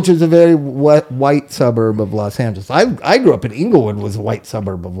 Which is a very white suburb of Los Angeles. I grew up in Inglewood, was a white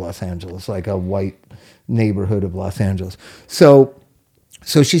suburb of Los Angeles, like a white neighborhood of Los Angeles. So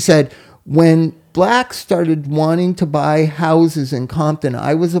she said, when blacks started wanting to buy houses in Compton,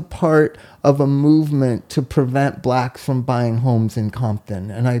 I was a part of a movement to prevent blacks from buying homes in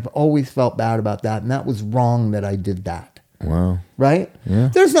Compton. And I've always felt bad about that. And that was wrong that I did that. Wow. Right? Yeah.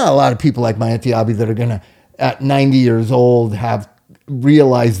 There's not a lot of people like my Auntie Abby that are going to, at 90 years old, have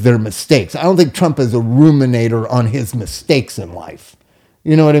realized their mistakes. I don't think Trump is a ruminator on his mistakes in life.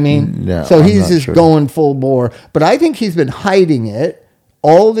 You know what I mean? No, so he's not just sure. going full bore. But I think he's been hiding it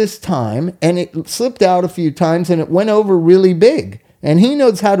all this time, and it slipped out a few times, and it went over really big. And he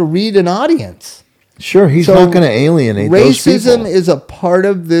knows how to read an audience. Sure, he's So not going to alienate those racism people. is a part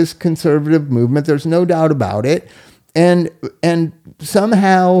of this conservative movement. There's no doubt about it. And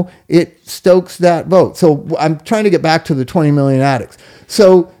somehow it stokes that vote. So I'm trying to get back to the 20 million addicts.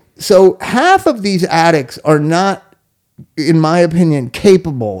 So half of these addicts are not, in my opinion,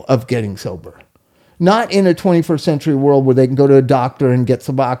 capable of getting sober. Not in a 21st century world where they can go to a doctor and get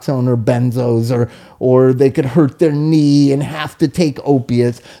Suboxone or benzos, or they could hurt their knee and have to take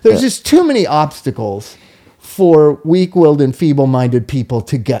opiates. There's just too many obstacles for weak-willed and feeble-minded people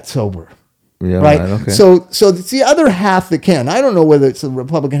to get sober. Yeah, right? okay. So it's the other half that can. I don't know whether it's the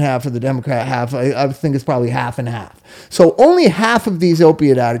Republican half or the Democrat half. I think it's probably half and half. So only half of these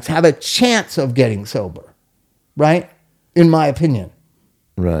opiate addicts have a chance of getting sober, right? In my opinion.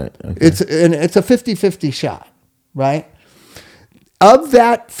 Right. Okay. It's a 50-50 shot, right? Of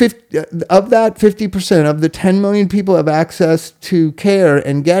that 50%, of the 10 million people have access to care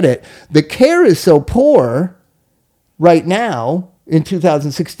and get it, the care is so poor right now in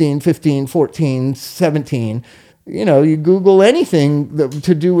 2016, 15, 14, 17. You Google anything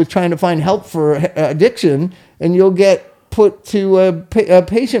to do with trying to find help for addiction, and you'll get put to a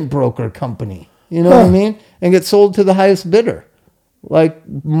patient broker company. You know what I mean? And get sold to the highest bidder, like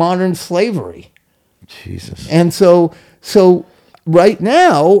modern slavery. Jesus. And so right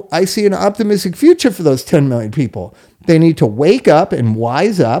now, I see an optimistic future for those 10 million people. They need to wake up and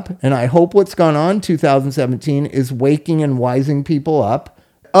wise up. And I hope what's gone on in 2017 is waking and wising people up.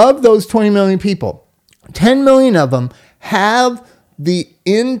 Of those 20 million people, 10 million of them have the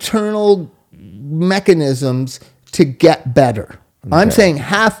internal mechanisms to get better. Okay. I'm saying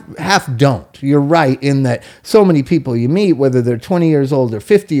half don't. You're right in that so many people you meet, whether they're 20 years old or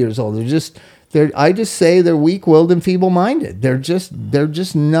 50 years old, I just say they're weak-willed and feeble-minded. They're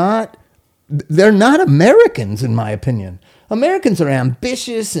not Americans, in my opinion. Americans are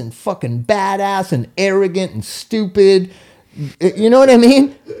ambitious and fucking badass and arrogant and stupid. You know what I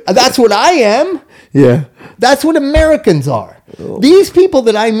mean? That's what I am. Yeah. That's what Americans are. These people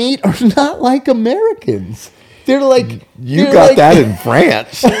that I meet are not like Americans. They're like... You got that in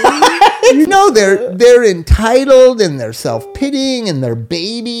France. No, they're entitled and they're self-pitying and they're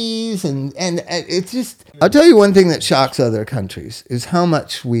babies and it's just... I'll tell you one thing that shocks other countries is how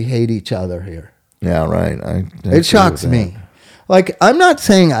much we hate each other here. Yeah, right. It shocks me. Like, I'm not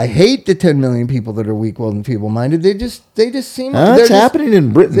saying I hate the 10 million people that are weak-willed and feeble-minded. They just seem... It's happening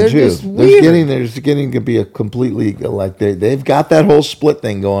in Britain, they're too. Just weird. There's getting to be a completely... Like, they've got that whole split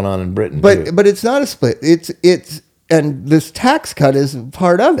thing going on in Britain, too. But it's not a split. It's... And this tax cut is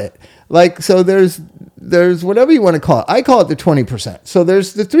part of it. Like, so there's whatever you want to call it. I call it the 20%. So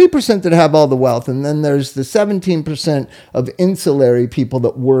there's the 3% that have all the wealth, and then there's the 17% of insulary people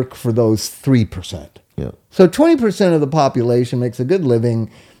that work for those 3%. Yeah. So 20% of the population makes a good living.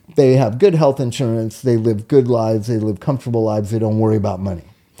 They have good health insurance. They live good lives. They live comfortable lives. They don't worry about money.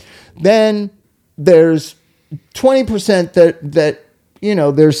 Then there's 20% that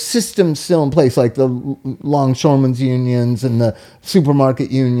there's systems still in place, like the longshoremen's unions and the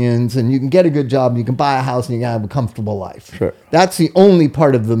supermarket unions, and you can get a good job, and you can buy a house, and you can have a comfortable life. Sure. That's the only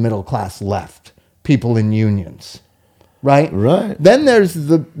part of the middle class left, people in unions, right? Right. Then there's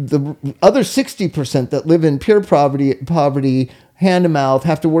the other 60% that live in pure poverty, hand to mouth,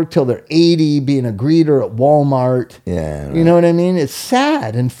 have to work till they're 80, being a greeter at Walmart. Yeah. Right. You know what I mean? It's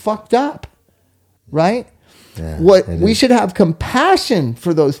sad and fucked up, right? Yeah, we should have compassion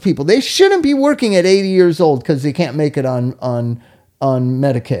for those people. They shouldn't be working at 80 years old because they can't make it on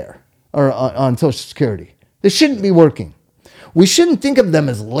Medicare or on Social Security. They shouldn't be working. We shouldn't think of them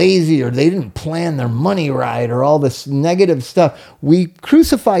as lazy or they didn't plan their money right or all this negative stuff. We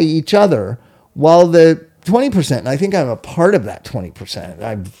crucify each other while the 20%, and I think I'm a part of that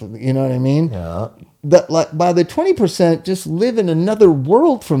 20%. You know what I mean? Yeah. That, like, by the 20%, just live in another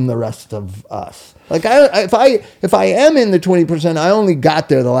world from the rest of us. Like, if I am in the 20%, I only got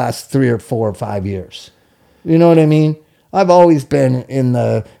there the last 3 or 4 or 5 years. You know what I mean? I've always been in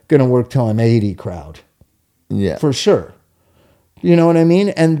the gonna work till I'm 80 crowd. Yeah. For sure. You know what I mean?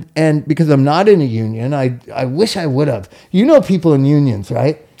 And because I'm not in a union, I wish I would have. You know people in unions,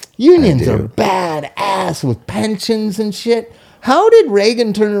 right? Unions are badass with pensions and shit. How did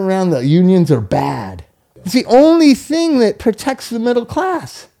Reagan turn around the unions are bad? It's the only thing that protects the middle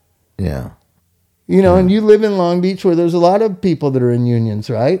class. Yeah. And you live in Long Beach where there's a lot of people that are in unions,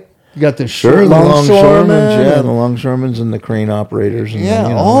 right? You got the the longshoremen. Yeah, the longshoremen and the crane operators.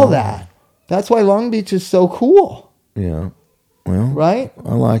 And all that. That's why Long Beach is so cool. Yeah. Well, right?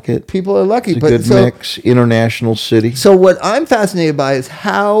 I like it. People are lucky. It's a good mix, international city. So what I'm fascinated by is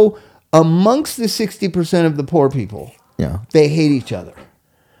how amongst the 60% of the poor people, they hate each other.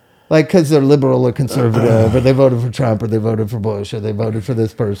 Like, because they're liberal or conservative, or they voted for Trump, or they voted for Bush, or they voted for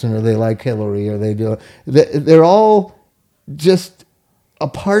this person, or they like Hillary, or they do. They're all just a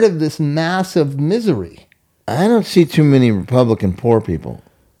part of this massive misery. I don't see too many Republican poor people.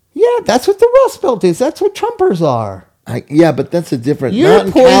 Yeah, that's what the Rust Belt is. That's what Trumpers are. But that's a different...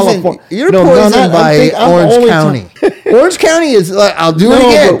 You're poisoned by Orange County. Orange County is... I'll do it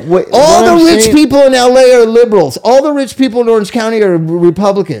again. All the rich people in L.A. are liberals. All the rich people in Orange County are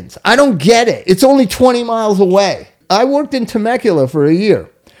Republicans. I don't get it. It's only 20 miles away. I worked in Temecula for a year.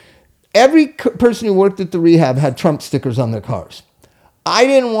 Every person who worked at the rehab had Trump stickers on their cars. I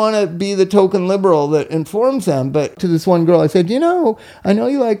didn't want to be the token liberal that informs them, but to this one girl, I said, I know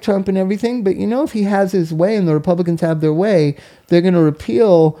you like Trump and everything, but if he has his way and the Republicans have their way, they're going to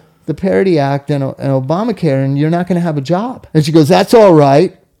repeal the Parity Act and Obamacare, and you're not going to have a job. And she goes, that's all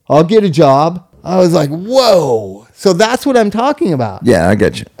right. I'll get a job. I was like, whoa. So that's what I'm talking about. Yeah, I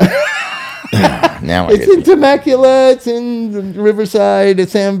get you. Now I It's in Temecula. It's in Riverside.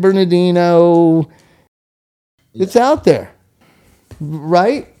 It's San Bernardino. It's out there.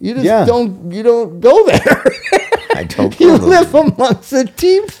 Right? You just don't go there. I don't You live amongst the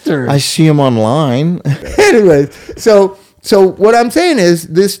Teamsters. I see them online. Anyways, so what I'm saying is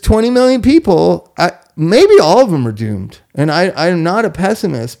this 20 million people, maybe all of them are doomed. And I'm not a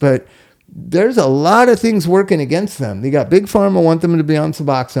pessimist, but there's a lot of things working against them. They got Big Pharma want them to be on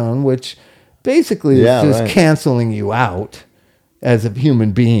Suboxone, which basically is just canceling you out as a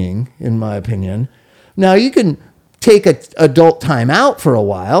human being, in my opinion. Now, you can take an adult time out for a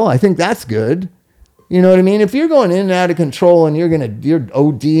while. I think that's good. You know what I mean? If you're going in and out of control and you're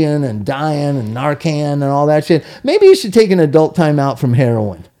ODing and dying and Narcan and all that shit, maybe you should take an adult time out from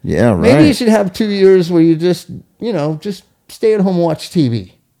heroin. Yeah, right. Maybe you should have 2 years where you just stay at home and watch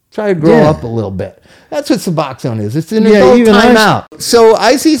TV. Try to grow up a little bit. That's what Suboxone is. It's an adult timeout. So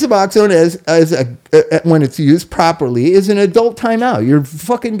I see Suboxone as a when it's used properly, is an adult timeout. You're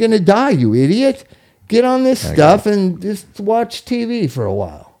fucking gonna die, you idiot. Get on this stuff and just watch TV for a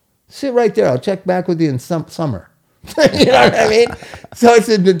while. Sit right there. I'll check back with you in summer. You know what I mean? So it's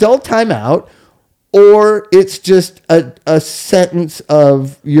an adult timeout, or it's just a sentence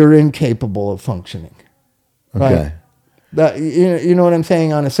of you're incapable of functioning. Right? Okay. That, you know what I'm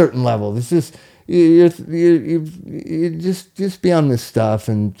saying, on a certain level. It's just you just be on this stuff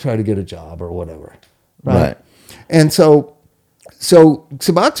and try to get a job or whatever, right? And so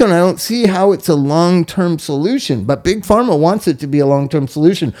Suboxone, I don't see how it's a long-term solution, but Big Pharma wants it to be a long-term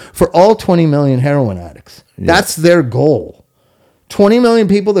solution for all 20 million heroin addicts. Yeah. That's their goal. 20 million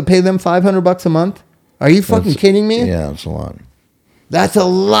people that pay them $500 a month. Are you fucking kidding me? Yeah, that's a lot. That's a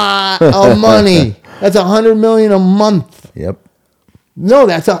lot of money. That's $100 million a month. Yep. No,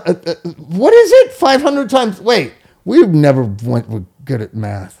 that's what is it? 500 times. Wait, we're good at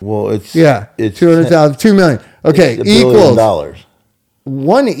math. Well, it's 200,000, 2 million. Okay, equals $1 billion.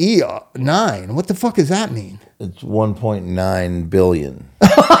 1E9. What the fuck does that mean? It's 1.9 billion. A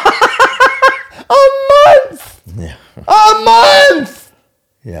month. Yeah. A month.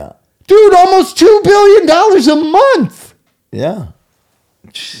 Yeah. Dude, almost $2 billion a month. Yeah.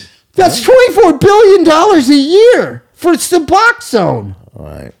 That's $24 billion a year for Suboxone. All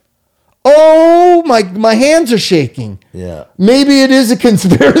right. Oh, my hands are shaking. Yeah. Maybe it is a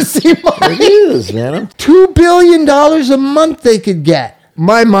conspiracy. It is, man. $2 billion a month they could get.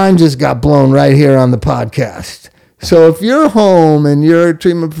 My mind just got blown right here on the podcast. So if you're home and you're a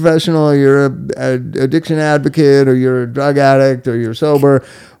treatment professional, or you're an addiction advocate, or you're a drug addict, or you're sober,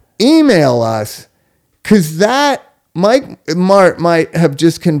 email us, because that Mike Mart might have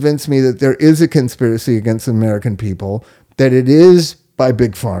just convinced me that there is a conspiracy against the American people, that it is by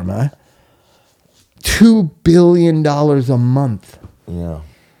Big Pharma. $2 billion a month. Yeah.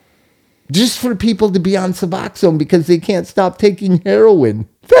 Just for people to be on Suboxone because they can't stop taking heroin.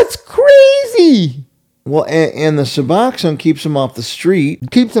 That's crazy. Well, and the Suboxone keeps them off the street.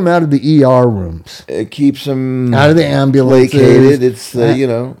 It keeps them out of the ER rooms. It keeps them out of the ambulances. Placated. It's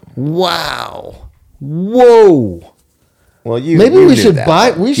Wow. Whoa. Well, maybe we should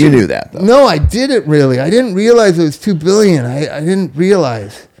buy. We should. You knew that, though. No, I didn't really. I didn't realize it was $2 billion. I didn't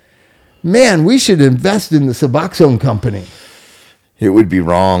realize. Man, we should invest in the Suboxone company. It would be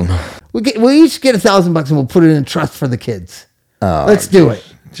wrong. We each get $1,000 and we'll put it in trust for the kids. Let's do it.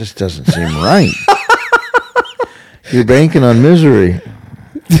 Just doesn't seem right. You're banking on misery.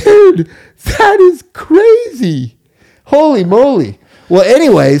 Dude, that is crazy. Holy moly. Well,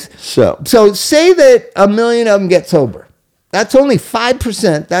 anyways, so say that 1 million of them get sober. That's only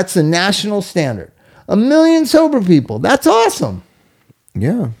 5%. That's the national standard. 1 million sober people. That's awesome.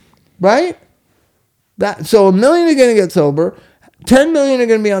 Yeah. Right? So 1 million are going to get sober. 10 million are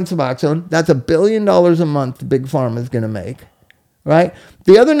going to be on Suboxone. That's $1 billion a month Big Pharma is going to make. Right?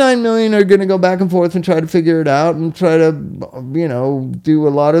 The other 9 million are going to go back and forth and try to figure it out and try to, do a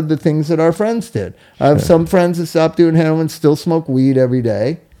lot of the things that our friends did. I have some friends that stopped doing heroin, still smoke weed every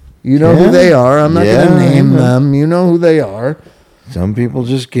day. You know who they are. I'm not going to name them. You know who they are. Some people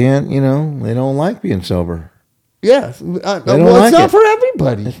just can't, they don't like being sober. Yes. It's not for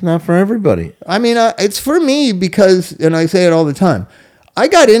everybody. It's not for everybody. I mean, it's for me because, and I say it all the time, I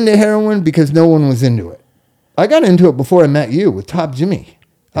got into heroin because no one was into it. I got into it before I met you with Top Jimmy.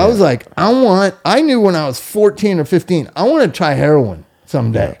 I was like, I knew when I was 14 or 15, I want to try heroin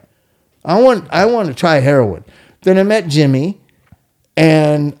someday. Yeah. I want to try heroin. Then I met Jimmy,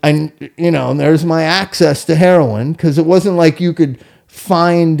 and there's my access to heroin, because it wasn't like you could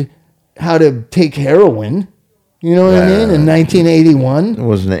find how to take heroin. You know what I mean? In 1981. There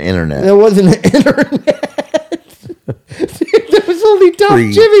wasn't an internet. There wasn't an internet. There was only Top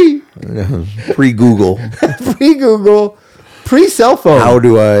Jimmy. Pre-Google. Pre-Google. Pre-cell phone. How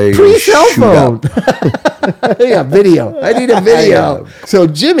do I Pre-cell phone. Yeah, video. I need a video. So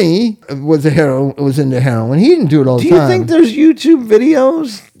Jimmy was into heroin. He didn't do it all the time. Do you think there's YouTube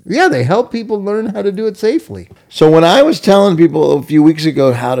videos Yeah, they help people learn how to do it safely. So when I was telling people a few weeks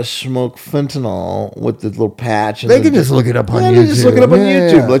ago how to smoke fentanyl with the little patch, and They can just look it up on Yeah, YouTube. they just look it up on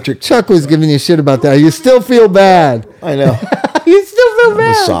YouTube. Let your- Chuck was giving you shit about that. You still feel bad. I know You still feel the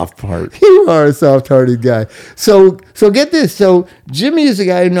bad. soft part. You are a soft-hearted guy. So get this. So Jimmy is a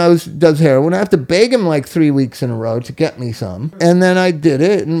guy who does heroin. I have to beg him like 3 weeks in a row to get me some, and then I did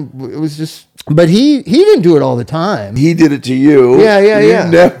it, and it was just. But he didn't do it all the time. He did it to you. Yeah.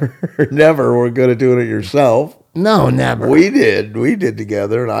 You never were good at doing it yourself. No, never. We did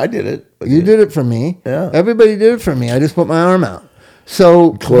together, and I did it. You did it for me. Yeah. Everybody did it for me. I just put my arm out.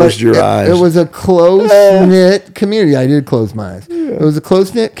 So Closed but your eyes. It was a close knit community. I did close my eyes. It was a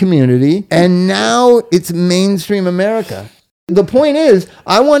close knit community, and now it's mainstream America. The point is,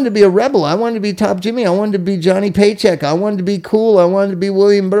 I wanted to be a rebel. I wanted to be Top Jimmy. I wanted to be Johnny Paycheck. I wanted to be cool. I wanted to be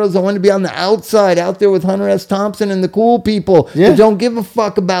William Burroughs. I wanted to be on the outside, out there with Hunter S. Thompson and the cool people that don't give a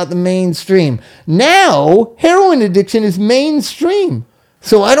fuck about the mainstream. Now, heroin addiction is mainstream.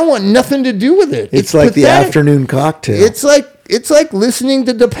 So I don't want nothing to do with it. It's like the pathetic. afternoon cocktail. It's like listening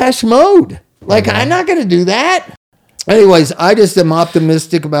to Depeche Mode. Like, I'm not going to do that. Anyways, I just am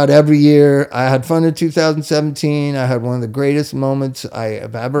optimistic about every year. I had fun in 2017. I had one of the greatest moments I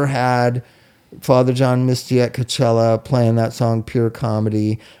have ever had. Father John Misty at Coachella playing that song, Pure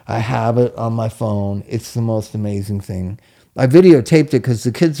Comedy. I have it on my phone. It's the most amazing thing. I videotaped it because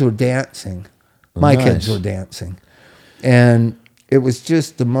the kids were dancing. My kids were dancing. And it was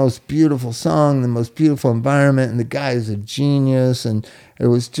just the most beautiful song, the most beautiful environment, and the guy is a genius, and it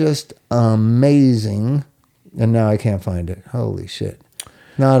was just amazing. And now I can't find it. Holy shit.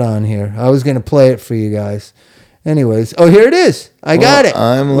 Not on here. I was going to play it for you guys. Anyways. Oh, here it is. I got it.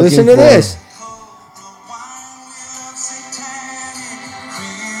 I'm Listen looking to for- this.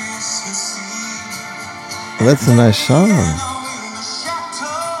 That's a nice song.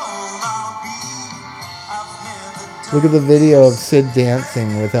 Look at the video of Sid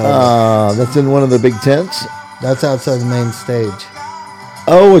dancing without That's in one of the big tents. That's outside the main stage.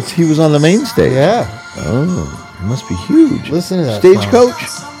 Oh, he was on the main stage. Yeah. Oh, it must be huge. Listen to that Stagecoach.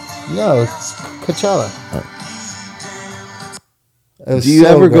 No, Coachella. It was Do you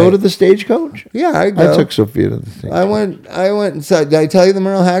so ever go great. to the Stagecoach? Yeah, I go. I took Sophia to the thing. I went and saw, did I tell you the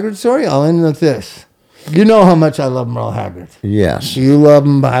Merle Haggard story? I'll end with this. You know how much I love Merle Haggard. Yes. You love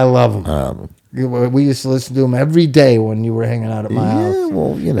him, but I love him. We used to listen to him every day when you were hanging out at my house. Yeah,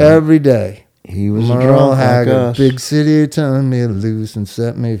 well, you know. Every day. He was a Merle drunk like Haggard, us. big city, turn me loose and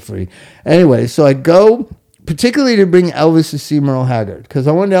set me free. Anyway, so I go particularly to bring Elvis to see Merle Haggard because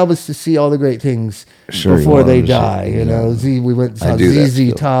I wanted Elvis to see all the great things Sure, you before they wanted to see die. it, You know, we went and I saw do that ZZ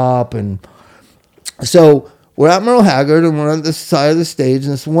still. Top, and so we're at Merle Haggard and we're on the side of the stage,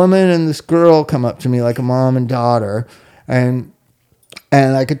 and this woman and this girl come up to me like a mom and daughter, and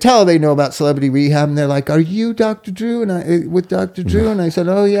I could tell they know about Celebrity Rehab, and they're like, "Are you Dr. Drew?" And I with Dr. Drew, and I said,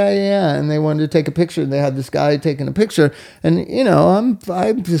 "Oh yeah." And they wanted to take a picture, and they had this guy taking a picture, and you know,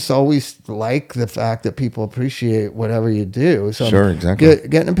 I just always like the fact that people appreciate whatever you do. So Sure, I'm exactly.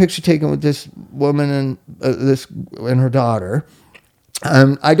 getting a picture taken with this woman and this and her daughter.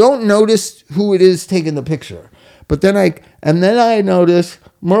 I don't notice who it is taking the picture, but then I notice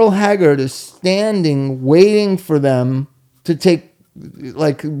Merle Haggard is standing waiting for them to take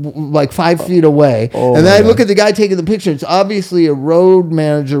like 5 feet away. Oh, and then I my look God. at the guy taking the picture. It's obviously a road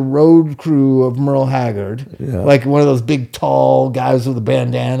manager, road crew of Merle Haggard. Yeah. Like one of those big, tall guys with a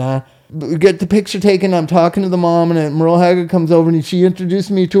bandana. We get the picture taken. I'm talking to the mom, and then Merle Haggard comes over, and she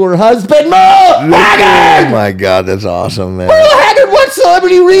introduced me to her husband, Merle Haggard! Oh my God, that's awesome, man. Merle Haggard wants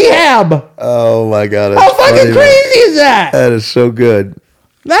Celebrity Rehab! Oh my God, How that's fucking funny, man. crazy is that? That is so good.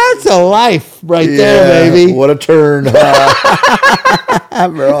 That's a life right there, baby. What a turn.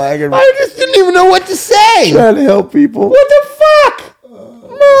 Merle Haggard I just didn't even know what to say. trying to help people. What the fuck?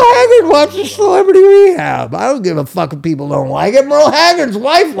 Merle Haggard watches Celebrity Rehab. I don't give a fuck if people don't like it. Merle Haggard's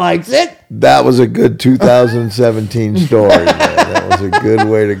wife likes it. That was a good 2017 story, man. That was a good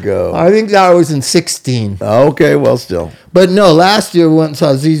way to go. I think that was in 16. Okay, well, still. But no, last year we went and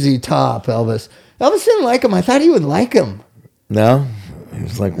saw ZZ Top, Elvis. Elvis didn't like him. I thought he would like him. No? He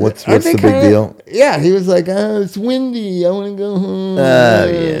was like, what's Aren't the they big kinda- deal? Yeah, he was like, it's windy. I want to go home.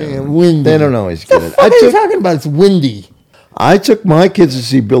 Yeah. Windy. They don't always What get the it. fuck are you talking about? It's windy. I took my kids to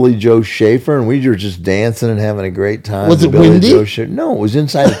see Billy Joe Schaefer, and we were just dancing and having a great time. Was to it Billy windy? Joe Schaefer. No, it was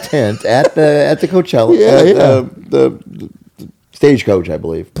inside a tent at the Coachella, Yeah, at yeah. the Stagecoach, I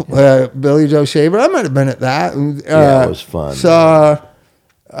believe. Billy Joe Shaver. I might have been at that. Yeah, it was fun. So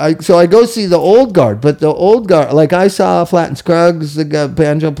I go see the old guard, but the old guard, like I saw Flatt and Scruggs, the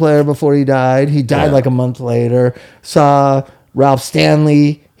banjo player before he died. He died Yeah. like a month later. Saw Ralph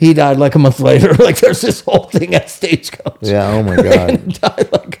Stanley. He died like a month later. Like there's this whole thing at Stagecoach. Yeah. Oh my God. Died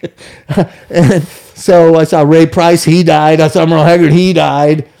like, and so I saw Ray Price. He died. I saw Merle Haggard. He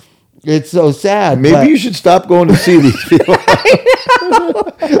died. It's so sad. Maybe you should stop going to see these people.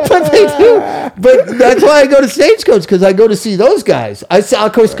 But they do. But that's why I go to Stagecoach, because I go to see those guys. I saw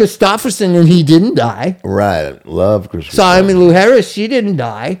Chris Christopherson and he didn't die. Right. Love Chris. Saw Emmylou Harris. She didn't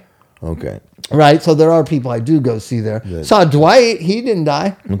die. Okay. Right. So there are people I do go see there. Good. Saw Dwight. He didn't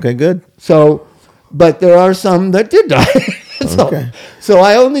die. Okay. Good. So, but there are some that did die. Okay. So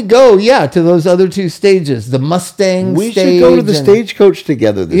I only go, to those other two stages. The Mustang We stage. should go to the Stagecoach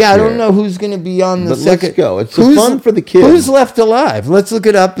together this year. I don't know who's going to be on the But second. let's go. It's fun for the kids. Who's left alive? Let's look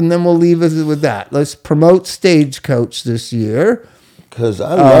it up, and then we'll leave it with that. Let's promote Stagecoach this year. Because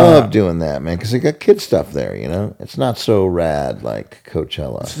I love doing that, man. Because they got kid stuff there, It's not so rad like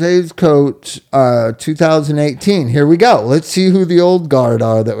Coachella. Stagecoach 2018. Here we go. Let's see who the old guard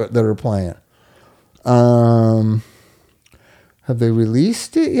are that are playing. Have they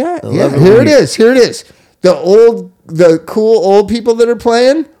released it yet? Yeah, here it is. The cool old people that are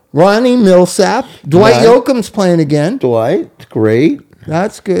playing. Ronnie Millsap. Dwight Right. Yoakam's playing again. Dwight, great.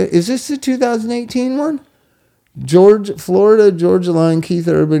 That's good. Is this the 2018 one? Florida Georgia Line, Keith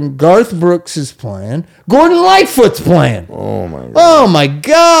Urban. Garth Brooks is playing. Gordon Lightfoot's playing. Oh my God. Oh my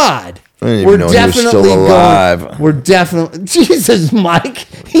God. I didn't even know he was still alive. We're definitely. Jesus, Mike.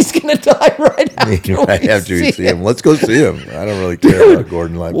 He's going to die right after Right we after you see him. him. Let's go see him. I don't really care about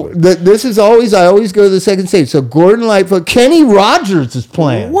Gordon Lightfoot. This is always, I always go to the second stage. So Gordon Lightfoot, Kenny Rogers is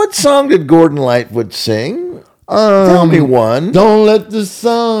playing. What song did Gordon Lightfoot sing? Tell me one. Don't let the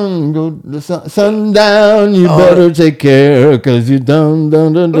sun go sundown. You better take care because you dun.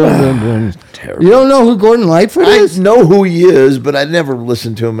 Terrible. You don't know who Gordon Lightfoot I is? know who he is, but I never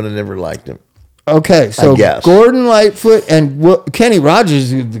listened to him and I never liked him. Okay, so I guess. Gordon Lightfoot and Kenny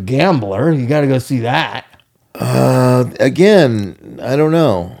Rogers is the gambler. You got to go see that. Again, I don't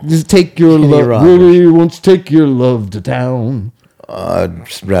know. Just take your Kenny love. Rogers. Really wants to take your love to town.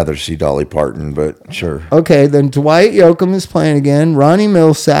 I'd rather see Dolly Parton, but sure. Okay, then Dwight Yoakam is playing again. Ronnie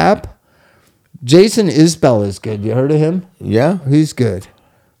Millsap. Jason Isbell is good. You heard of him? Yeah? He's good.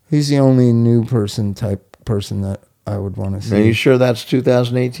 He's the only new type person that I would want to see. Are you sure that's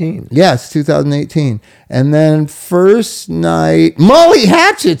 2018? Yes, 2018. And then first night, Molly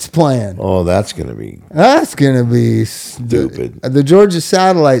Hatchet's playing. Oh, that's going to be... That's going to be Stupid. The Georgia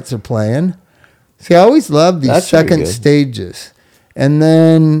Satellites are playing. See, I always love these That should be second good. stages. And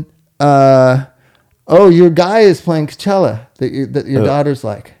then, your guy is playing Coachella that your daughter's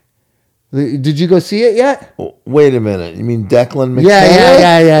like. Did you go see it yet? Oh, wait a minute. You mean Declan McKenna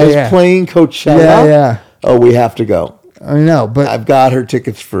Yeah, is yeah. playing Coachella? Yeah. Oh, we have to go. I know, but I've got her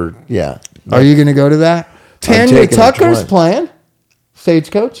tickets for, are you going to go to that? Tanya taking her Tucker's twice.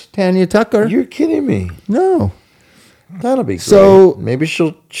 playing. Tanya Tucker. You're kidding me. No. That'll be great. So- maybe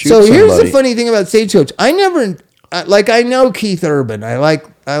she'll shoot So somebody. here's the funny thing about Stagecoach. I know Keith Urban.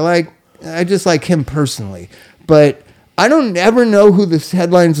 I just like him personally, but I don't ever know who the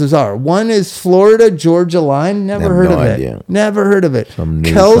headliners are. One is Florida Georgia Line. Never have heard no of it. idea. Never heard of it. Some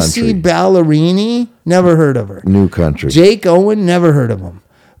new Kelsey country. Ballerini. Never heard of her. New country. Jake Owen. Never heard of him.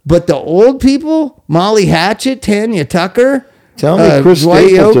 But the old people, Molly Hatchet, Tanya Tucker. Tell me Chris Dwight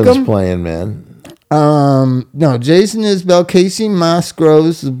Stapleton's Yoakam. playing, man. No, Jason Isbell, Casey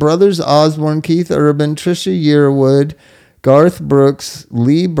Musgroves, the brothers Osborne, Keith Urban, Trisha Yearwood, Garth Brooks,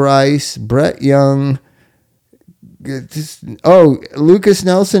 Lee Bryce, Brett Young. Lucas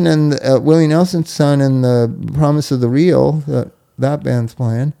Nelson and Willie Nelson's son and the Promise of the Real. That band's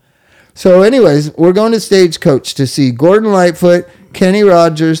playing. So, anyways, we're going to Stagecoach to see Gordon Lightfoot, Kenny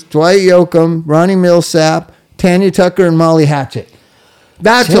Rogers, Dwight Yoakam, Ronnie Millsap, Tanya Tucker, and Molly Hatchet.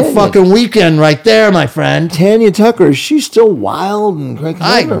 That's a Tanya. fucking weekend right there, my friend. Tanya Tucker, is she still wild and crazy?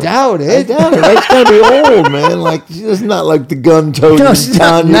 I doubt I it. doubt it. That's gotta be old, man. Like she's not like the gun-toting No, she's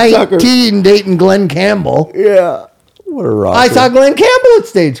not Tanya Tucker. 19 dating Glenn Campbell. Yeah, what a rocker. I saw Glenn Campbell at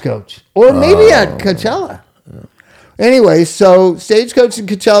Stagecoach. Or maybe at Coachella. Anyway, so Stagecoach and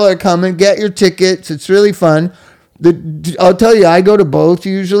Coachella are coming. Get your tickets. It's really fun. I'll tell you, I go to both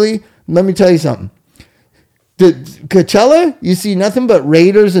usually. Let me tell you something. The Coachella, you see nothing but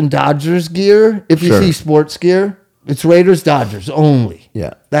Raiders and Dodgers gear. If you Sure. see sports gear, it's Raiders, Dodgers only.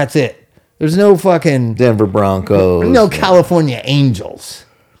 Yeah. That's it. There's no fucking... Denver Broncos. No California Angels.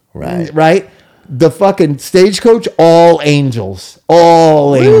 Right. Right? The fucking Stagecoach, all Angels.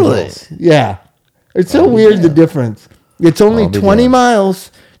 All Really? Angels. Yeah. It's so weird, the difference. It's only I'll be 20 damned.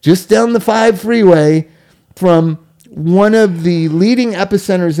 miles just down the 5 freeway from one of the leading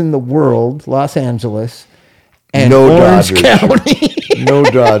epicenters in the world, Los Angeles, and No Orange Dodgers. County. No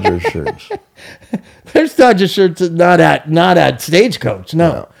Dodger shirts. There's Dodger shirts not at Stagecoach.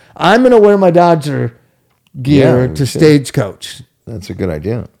 No. I'm going to wear my Dodger gear to Stagecoach. That's a good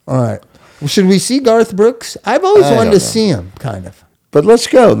idea. All right. Well, should we see Garth Brooks? I've always wanted to see him, kind of. But let's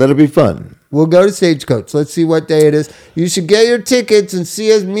go. That'll be fun. We'll go to Stagecoach. Let's see what day it is. You should get your tickets and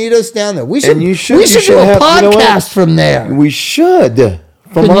meet us down there. We should do a podcast from there. We should.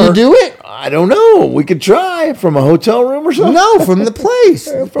 Can you do it? I don't know. We could try from a hotel room or something. No, from the place.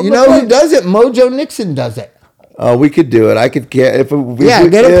 Who does it? Mojo Nixon does it. We could do it. I could get get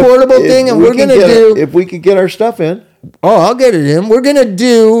a portable thing, and we're gonna do. If we could get our stuff in. Oh, I'll get it in. We're gonna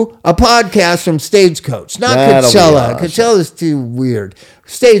do a podcast from Stagecoach, not Coachella. Awesome. Coachella's too weird.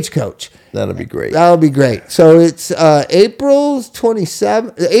 Stagecoach. That'll be great. That'll be great. So it's April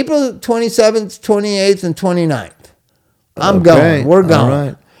 27th, 28th, and 29th. I'm going. We're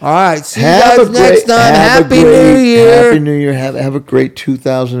going. All right. See you guys next time. Happy New Year. Happy New Year. Have a great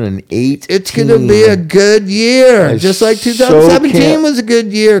 2008. It's going to be a good year. Just like 2017 was a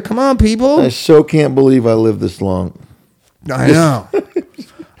good year. Come on, people. I so can't believe I lived this long. I know.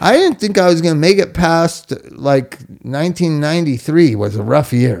 I didn't think I was going to make it past like 1993 was a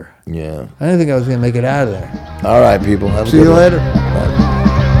rough year. Yeah. I didn't think I was going to make it out of there. All right, people. Have a See you later. Bye.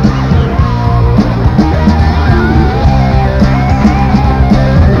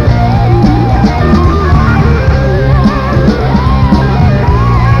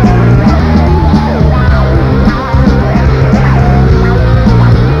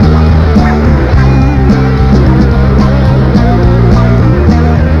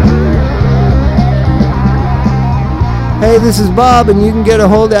 Hey, this is Bob, and you can get a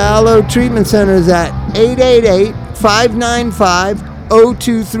hold of Aloe Treatment Centers at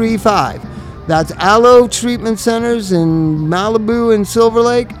 888-595-0235. That's Aloe Treatment Centers in Malibu and Silver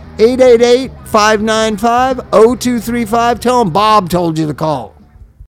Lake, 888-595-0235. Tell them Bob told you to call.